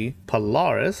to be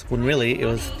Polaris when really it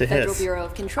was the Federal Hiss. Bureau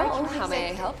of Control, how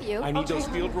may I help you? I need those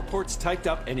field reports typed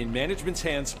up and in management's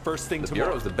hands first thing tomorrow.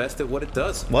 Bureau's the best at what it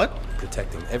does. What?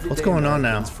 Protecting everyday What's going on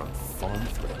now? Americans from foreign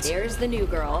threats. There's the new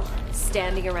girl,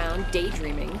 standing around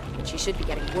daydreaming, when she should be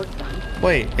getting work done.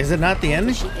 Wait, is it not the Who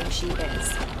ending? does she think she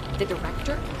is? The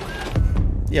director?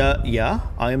 Yeah,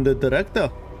 I am the director.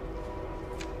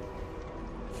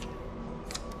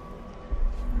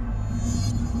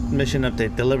 Mission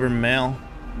update, deliver mail.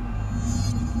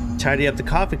 Tidy up the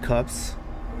coffee cups.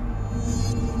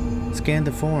 Scan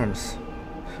the forms.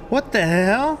 What the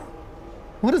hell?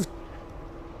 What is...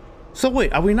 So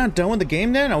wait, are we not done with the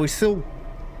game then? Are we still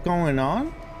going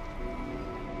on?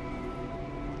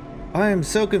 I am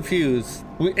so confused.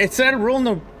 It started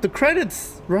rolling the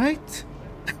credits, right?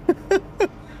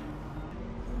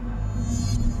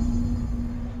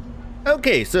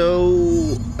 Okay,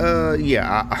 so,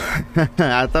 yeah.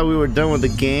 I thought we were done with the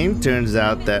game. Turns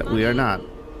out that we are not.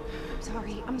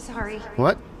 I'm sorry.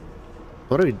 What?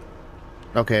 What are we...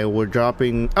 Okay, we're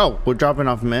dropping... Oh, we're dropping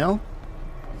off mail?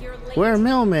 We're a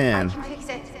mailman. I can fix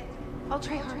it. I'll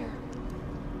try harder.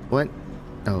 What?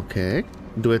 Okay.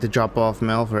 Do we have to drop off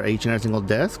mail for each and every single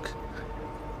desk?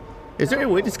 Is there a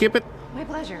way to skip it? My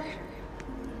pleasure.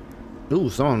 Ooh,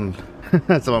 someone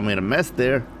made a mess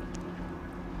there.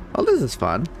 Oh, this is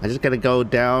fun. I just gotta go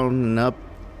down and up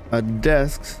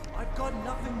desks. I've got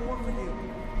nothing more for you.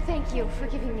 Thank you for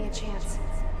giving me a chance.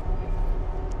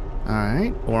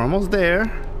 Alright, we're almost there.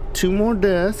 2 more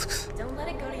desks. Don't let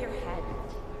it go to your head.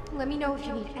 Let me know if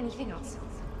you need anything else.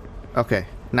 Okay,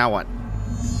 now what?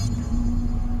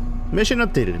 Mission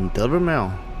updated and deliver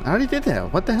mail. I already did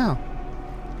that. What the hell?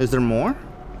 Is there more?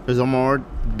 Is there more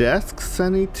desks I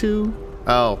need to?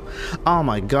 Oh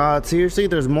my god, seriously,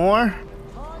 there's more?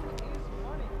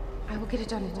 I will get it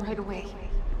done right away.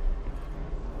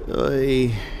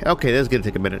 Okay, that's gonna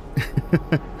take a minute.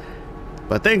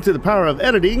 But thanks to the power of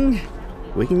editing,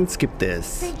 we can skip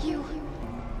this. Thank you.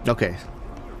 Okay.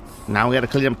 Now we gotta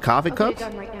clean up coffee I'll cups? get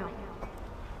it done right now.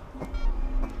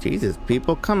 Jesus,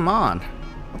 people, come on.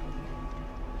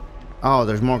 Oh,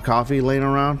 there's more coffee laying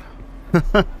around?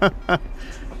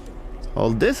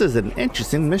 Well, this is an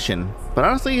interesting mission. But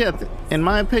honestly, in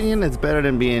my opinion, it's better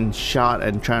than being shot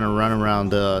and trying to run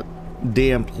around the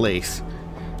damn place.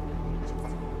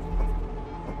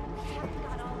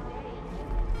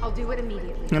 I'll do it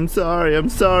immediately. I'm sorry, I'm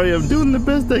doing the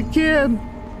best I can.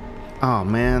 Oh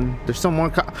man, there's some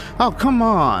more oh, come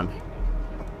on.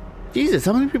 Jesus,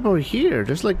 how many people are here?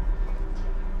 There's like...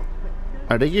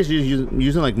 Are they just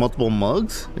using like multiple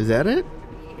mugs? Is that it?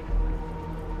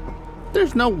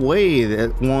 There's no way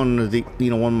that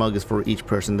one mug is for each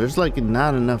person. There's like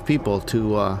not enough people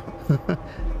to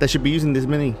that should be using this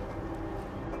many.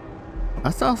 I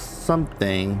saw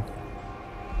something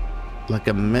like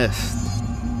a mist.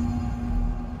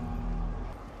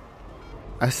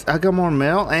 I got more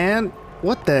mail and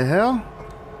what the hell?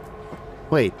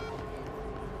 Wait.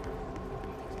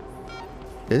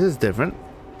 This is different.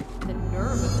 The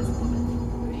nerve of this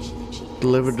woman. Where does she think she is?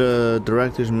 Deliver the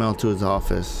director's mail to his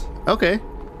office. Okay.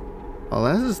 Well,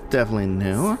 this is definitely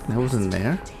new. That wasn't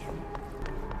there.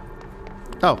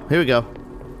 Oh, here we go.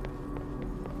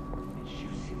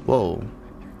 Whoa.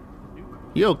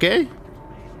 You okay?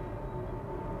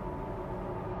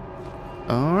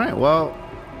 Alright, well,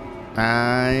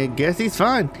 I guess he's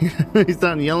fine. He's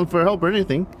not yelling for help or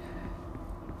anything.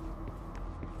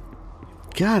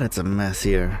 God, it's a mess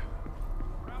here.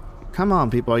 Come on,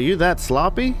 people. Are you that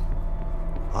sloppy?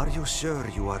 Are you sure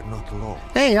you are not lost?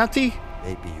 Hey, Ati.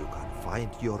 Maybe you can find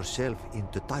yourself in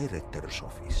the director's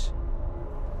office.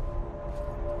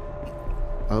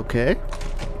 Okay.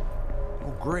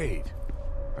 Oh, great.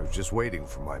 I was just waiting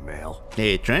for my mail.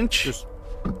 Hey, Trench. Just,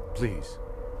 please,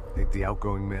 take the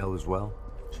outgoing mail as well.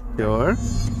 Sure.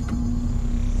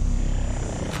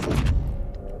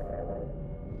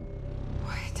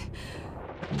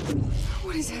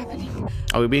 What is happening?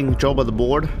 Are we being controlled by the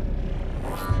board?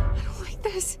 I don't like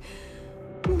this.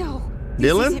 No.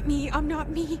 This Dylan? isn't me. I'm not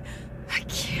me. I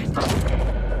can't.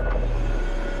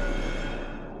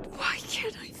 Why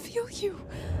can't I feel you?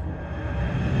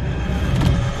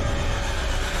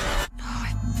 Oh,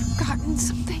 I've forgotten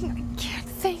something. I can't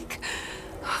think.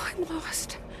 Oh, I'm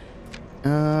lost.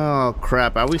 Oh,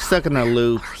 crap. Are we stuck in a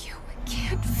loop? Are you? I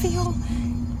can't feel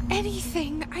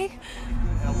anything.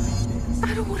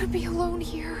 I don't want to be alone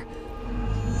here.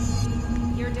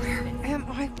 Where am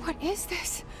I? What is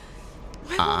this?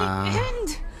 When will it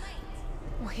end?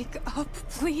 Wake up,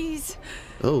 please.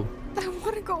 Oh. I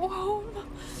want to go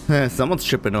home. Someone's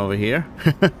tripping over here.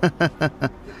 You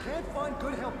can't find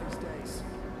good help these days.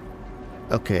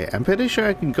 Okay, I'm pretty sure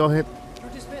I can go ahead.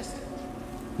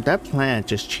 That plant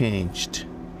just changed.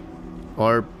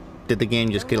 Or did the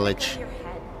game just glitch?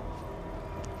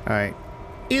 Alright.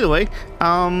 Either way,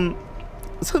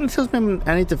 something tells me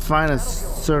I need to find a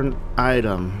certain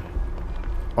item.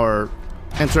 Or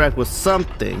interact with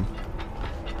something.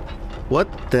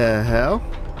 What the hell?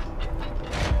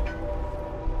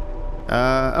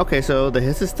 Okay, so the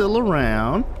hiss is still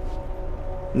around.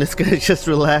 This guy's just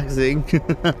relaxing.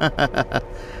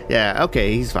 Yeah,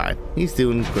 okay, he's fine. He's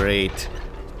doing great.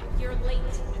 You're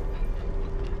late.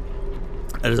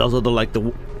 There's also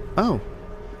the oh.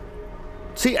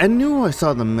 See, I knew I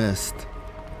saw the mist.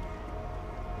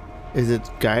 Is it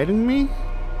guiding me?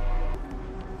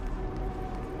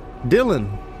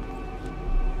 Dylan.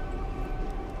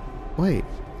 Wait.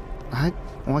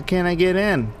 Why can't I get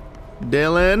in?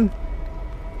 Dylan?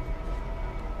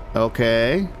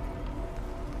 Okay.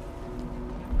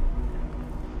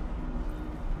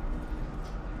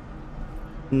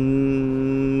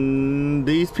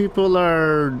 These people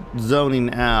are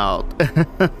zoning out. Oh,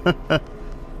 have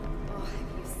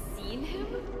you seen him?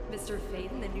 Mr.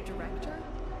 Faden, the new director?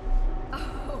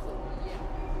 Oh, yeah.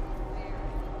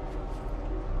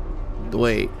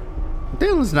 Wait.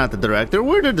 Dylan's not the director.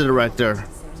 We're the director.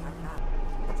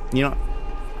 You know,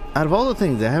 out of all the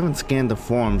things, I haven't scanned the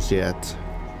forms yet.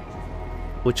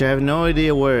 Which I have no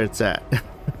idea where it's at.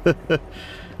 But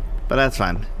that's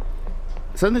fine.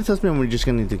 Something tells me we're just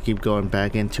gonna need to keep going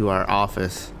back into our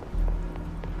office.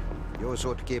 You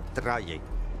should keep trying.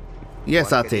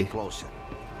 Yes, Ati. Closer.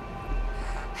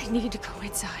 I need to go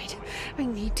inside. I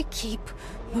need to keep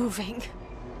moving.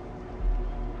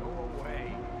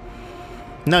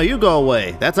 No, you go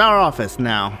away. That's our office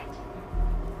now.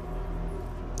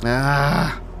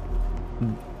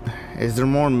 Is there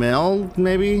more mail,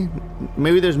 maybe?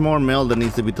 Maybe there's more mail that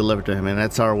needs to be delivered to him, and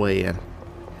that's our way in.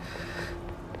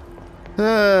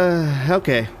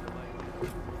 Okay.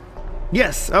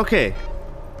 Yes, okay.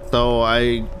 So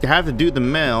I have to do the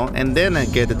mail, and then I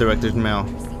get the director's mail.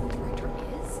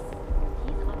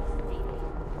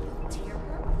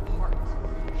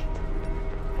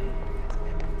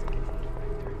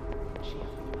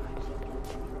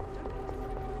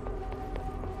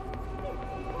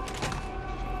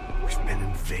 We've been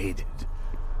invaded.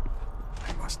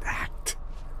 I must act.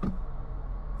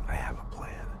 I have a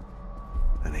plan.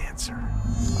 An answer.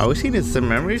 Are we seeing some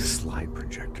memories? Slide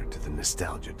projector to the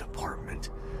nostalgia department.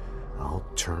 I'll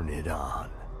turn it on.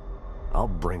 I'll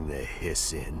bring the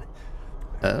hiss in.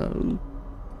 I'll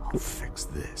fix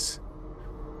this.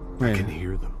 I can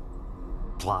hear them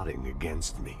plotting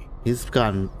against me. He's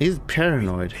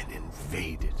paranoid. We've been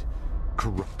invaded.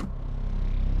 Corrupt.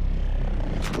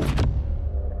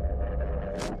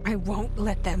 I won't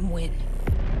let them win.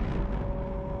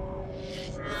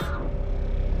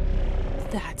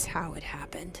 That's how it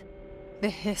happened. The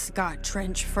hiss got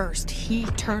Trench first. He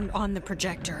turned on the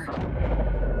projector.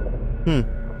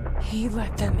 He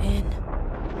let them in.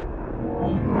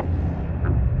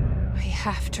 I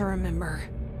have to remember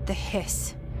the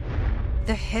hiss.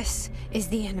 The hiss is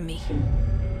the enemy.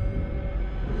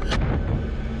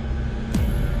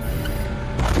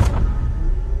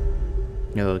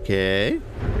 Okay.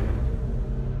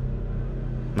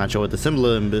 Not sure what the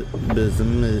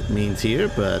symbolism means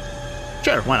here, but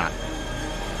sure, why not?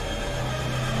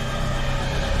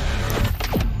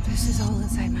 This is all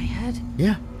inside my head.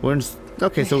 Yeah, we're in.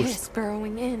 Okay, so hiss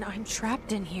burrowing in. I'm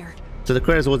trapped in here. So the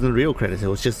credits wasn't real credits. It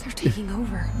was just. They're taking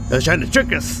over. They're trying to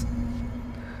trick us.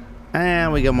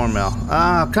 And we got more mail.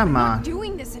 Oh, come on. I'm not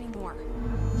doing this anymore.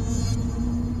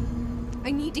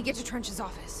 I need to get to Trench's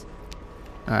office.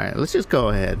 All right, let's just go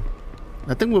ahead.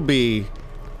 I think we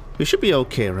should be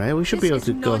okay, right? We should be able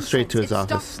to go straight to his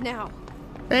office. Stops now.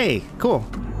 Hey, cool.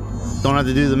 Don't have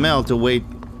to do the mail to wait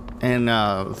and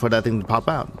for that thing to pop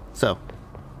out. So.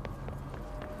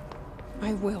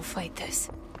 I will fight this.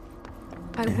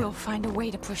 I will find a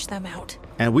way to push them out.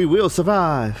 And we will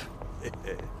survive.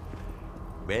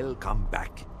 Welcome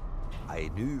back. I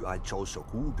knew I chose a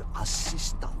good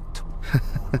assistant.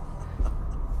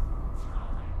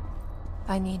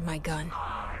 I need my gun.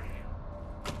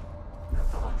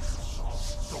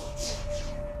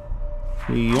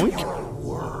 Yoink.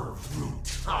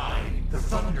 The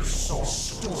Thunder Soul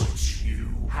storms you.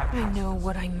 I know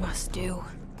what I must do.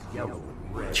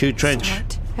 Shoot Trench.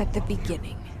 Start at the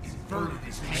beginning. I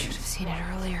should have seen it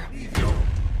earlier.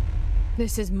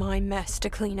 This is my mess to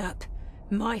clean up.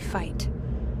 My fight.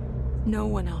 No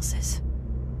one else's.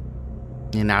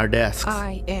 In our desks.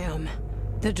 I am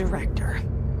the director.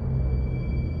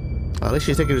 Well, at least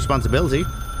she's taking responsibility.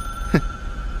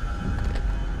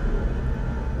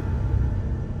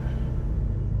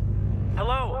 Hello?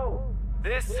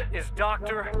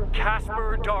 Dr.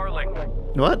 Casper Darling.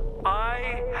 What?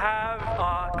 I have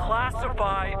a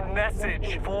classified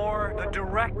message for the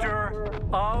director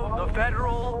of the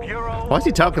Federal Bureau. Why is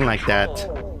he talking like that?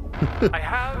 I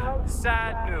have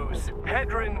sad news.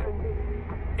 Hedron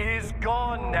is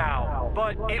gone now,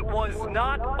 but it was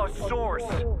not a source.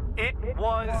 It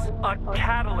was a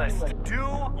catalyst.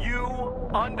 Do you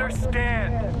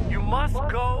understand? You must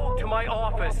go to my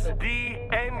office. The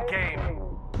end game.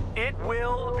 It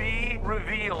will be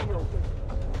revealed.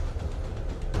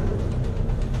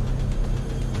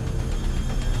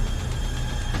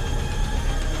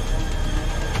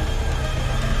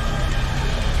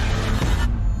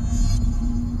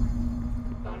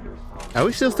 Are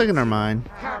we still stuck in our mind?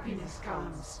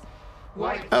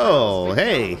 Oh,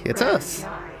 hey, it's us.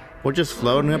 We're just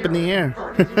floating up in the air.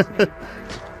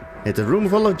 It's a room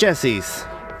full of Jessies.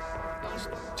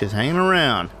 Just hanging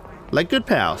around. Like good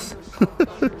pals.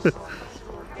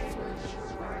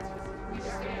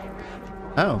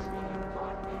 Oh.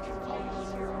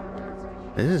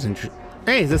 This is interesting.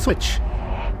 Hey, it's a switch.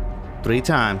 3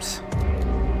 times.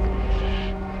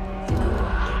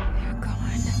 You're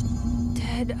gone.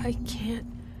 Dead. I can't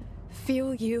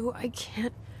feel you. I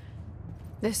can't.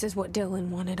 This is what Dylan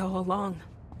wanted all along.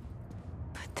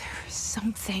 But there's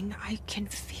something. I can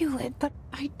feel it, but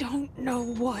I don't know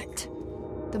what.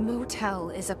 The motel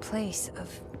is a place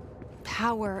of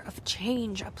power, of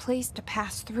change, a place to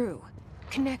pass through,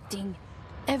 connecting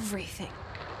everything.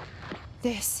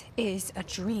 This is a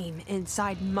dream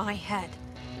inside my head.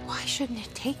 Why shouldn't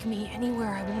it take me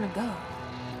anywhere I want to go?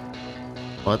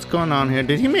 What's going on here?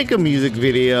 Did he make a music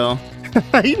video?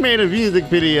 He made a music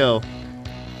video.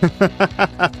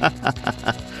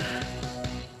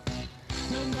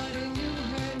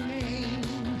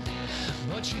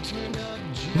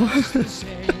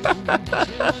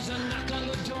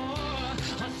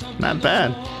 Not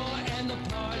bad.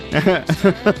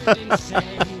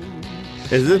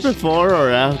 Is this before or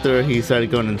after he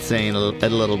started going insane a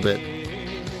little bit?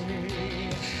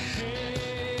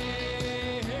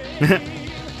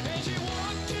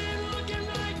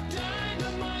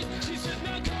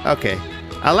 Okay,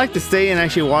 I like to stay and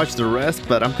actually watch the rest,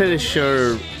 but I'm pretty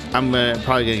sure I'm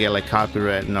probably gonna get like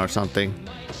copyright or something.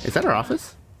 Is that our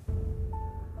office?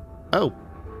 Oh,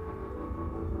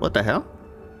 what the hell?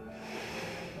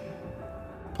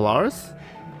 Polaris?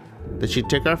 Did she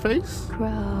take our face?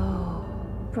 Grow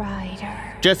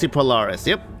brighter. Jesse Polaris,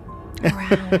 yep.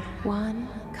 Around one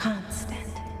constant.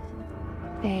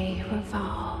 They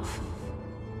revolve.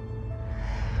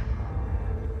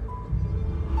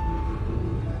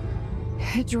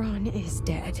 Hedron is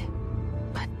dead,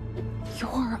 but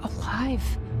you're alive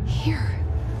here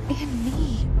in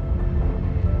me.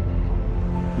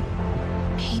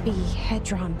 Maybe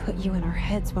Hedron put you in our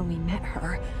heads when we met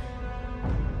her.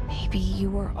 Maybe you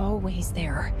were always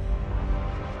there,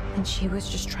 and she was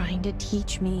just trying to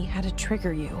teach me how to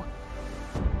trigger you.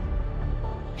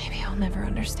 Maybe I'll never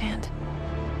understand.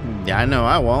 Yeah, I know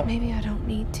I won't. Maybe I don't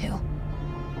need to.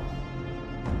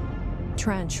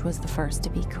 Trench was the first to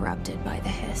be corrupted by the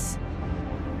hiss.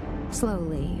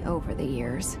 Slowly, over the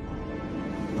years.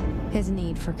 His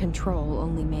need for control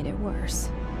only made it worse.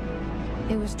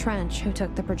 It was Trench who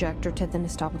took the projector to the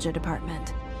nostalgia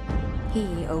department.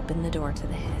 He opened the door to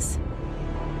the hiss.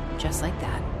 Just like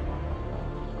that.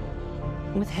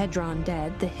 With Hedron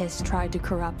dead, the hiss tried to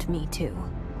corrupt me too.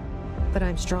 But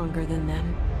I'm stronger than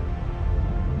them.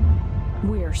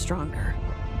 We're stronger.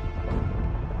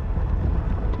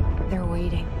 They're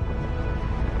waiting.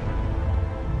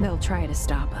 They'll try to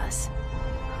stop us.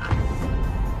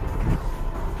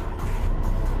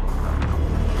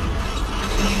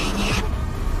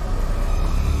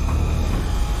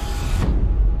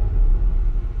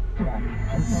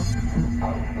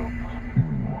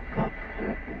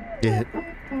 Yeah.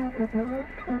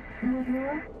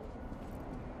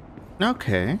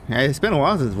 Okay. It's been a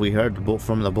while since we heard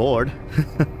from the board.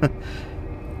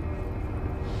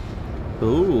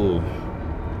 Ooh.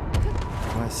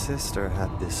 My sister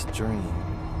had this dream.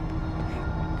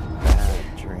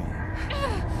 Bad dream.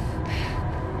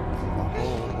 And the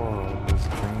whole world was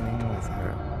dreaming with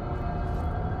her.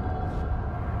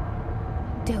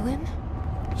 Dylan?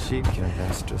 She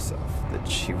convinced herself that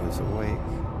she was awake.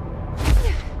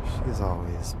 She's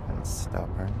always been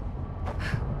stubborn.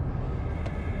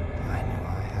 I knew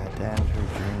I had to end her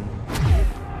dream. I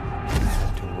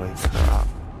had to wake her up.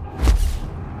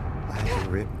 I had to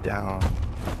rip down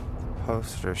the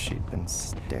poster she'd been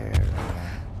staring at.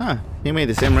 Huh, he made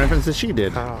the same reference as she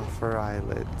did. Cut off her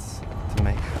eyelids to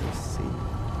make her see.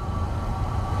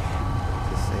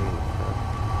 To save her.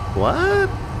 What?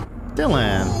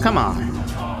 Dylan, come on.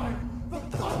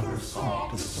 The father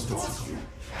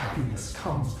happiness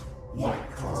comes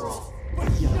white girls, but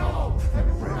yellow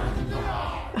and red.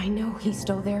 I know he's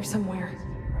still there somewhere.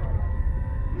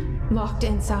 Locked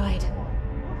inside.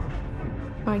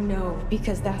 I know,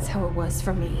 because that's how it was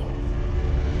for me.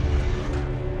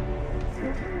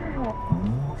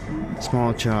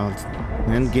 Small child.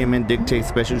 Endgame dictates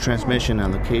special transmission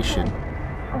allocation.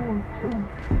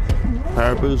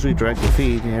 Power boost redirect the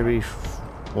feed every...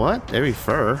 What? Every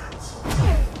fur?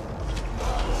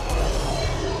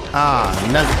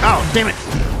 Oh, damn it!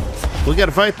 We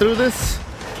gotta fight through this?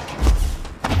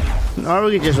 Or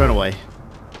we can just run away.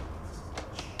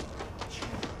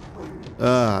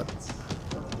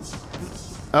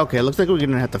 Okay, looks like we're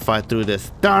gonna have to fight through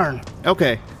this. Darn!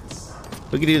 Okay.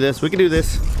 We can do this, we can do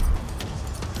this.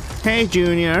 Hey,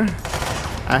 Junior.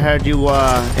 I heard you,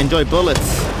 enjoy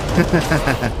bullets.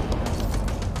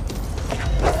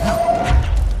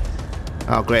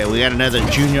 Oh, great, we got another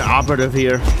junior operative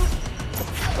here.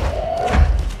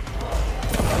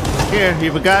 Here,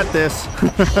 you forgot this.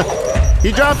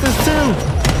 You dropped this too!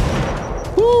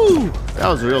 Woo! That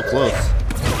was real close.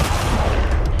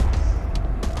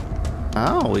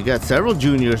 Oh, we got several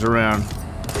juniors around.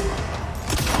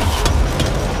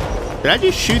 Did I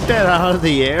just shoot that out of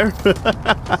the air?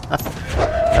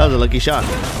 That was a lucky shot.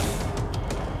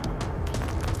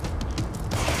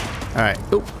 Alright.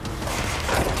 Oop.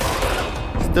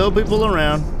 Still people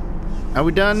around. Are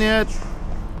we done yet?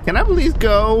 Can I please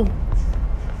go?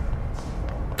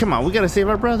 Come on, we gotta save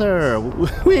our brother.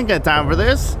 We ain't got time for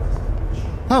this.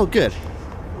 Oh, good.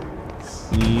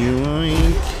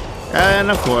 Yoink. And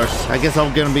of course, I guess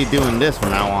I'm gonna be doing this from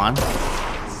now on.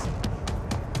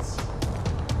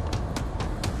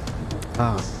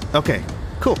 Okay,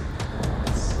 cool.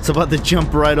 It's about to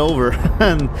jump right over,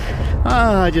 and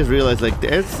I just realized like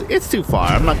it's too far.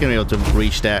 I'm not gonna be able to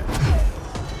reach that.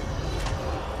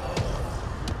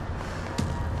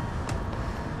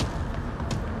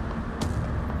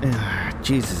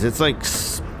 Jesus, it's like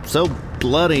so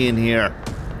bloody in here.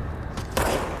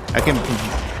 I can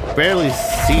barely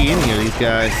see any of these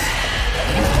guys.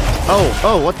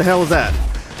 Oh, what the hell was that?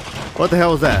 What the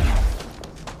hell was that?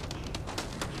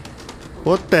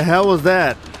 What the hell was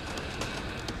that?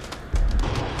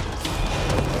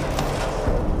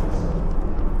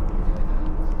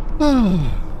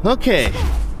 Okay.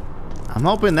 I'm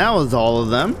hoping that was all of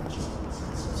them.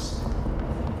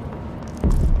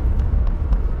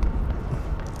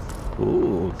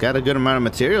 Ooh, got a good amount of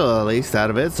material at least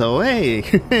out of it, so hey,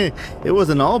 it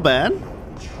wasn't all bad.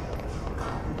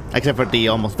 Except for the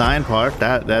almost dying part.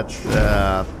 That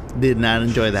did not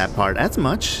enjoy that part as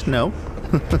much, no.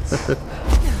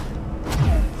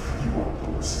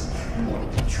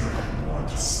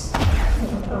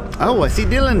 Oh, I see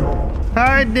Dylan.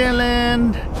 Hi,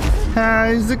 Dylan.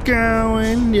 How's it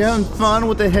going? You having fun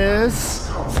with the hiss?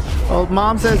 Well,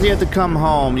 Mom says you have to come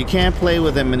home. You can't play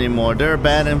with them anymore. They're a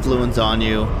bad influence on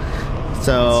you.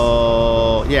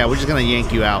 So, yeah, we're just gonna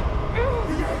yank you out.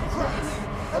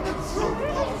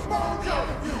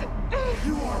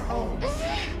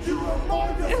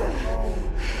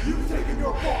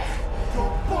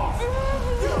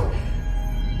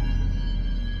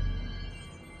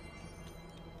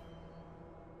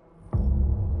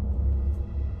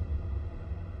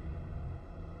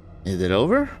 Is it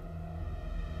over?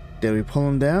 Did we pull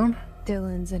him down?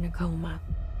 Dylan's in a coma.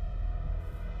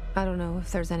 I don't know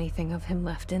if there's anything of him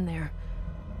left in there.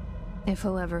 If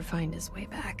he'll ever find his way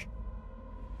back.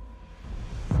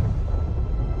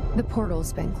 The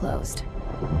portal's been closed,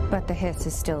 but the hiss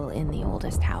is still in the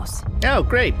oldest house. Oh,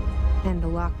 great. And the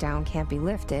lockdown can't be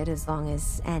lifted as long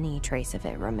as any trace of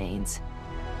it remains.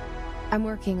 I'm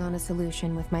working on a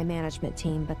solution with my management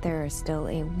team, but there is still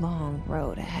a long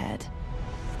road ahead.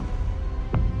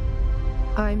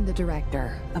 I'm the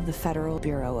director of the Federal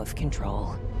Bureau of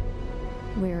Control.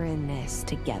 We're in this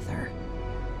together.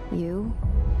 You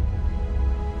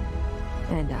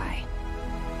and I.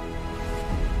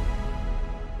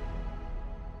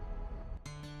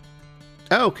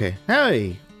 Okay.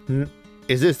 Hey.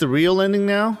 Is this the real ending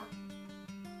now?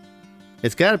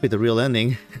 It's gotta be the real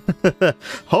ending.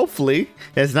 Hopefully.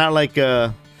 It's not like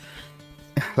the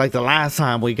last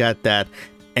time we got that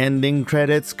ending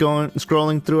credits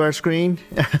scrolling through our screen.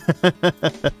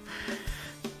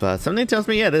 But something tells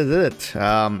me, yeah, this is it.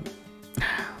 I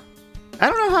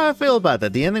don't know how I feel about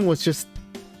that. The ending was just...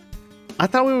 I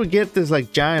thought we would get this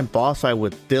like giant boss fight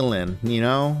with Dylan, you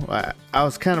know? I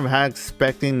was kind of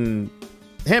expecting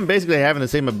him basically having the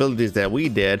same abilities that we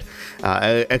did,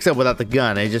 except without the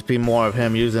gun. It'd just be more of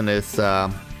him using his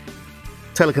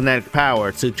telekinetic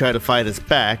power to try to fight us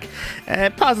back,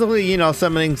 and possibly, you know,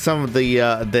 summoning some of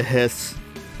the hiss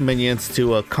minions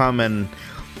to come and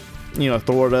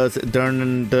Thor does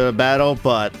during the battle,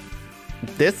 but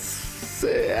this,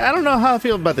 I don't know how I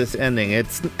feel about this ending.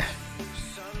 It's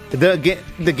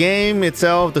the game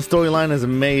itself, the storyline is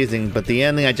amazing, but the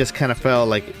ending, I just kind of felt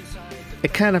like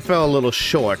it kind of fell a little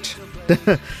short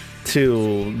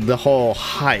to the whole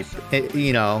hype,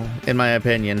 in my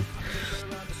opinion.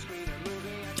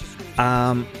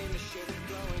 I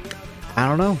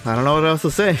don't know what else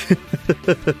to say.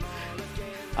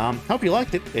 Hope you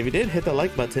liked it. If you did, hit the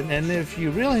like button, and if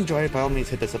you really enjoyed it, by all means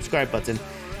hit the subscribe button,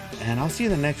 and I'll see you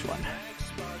in the next one.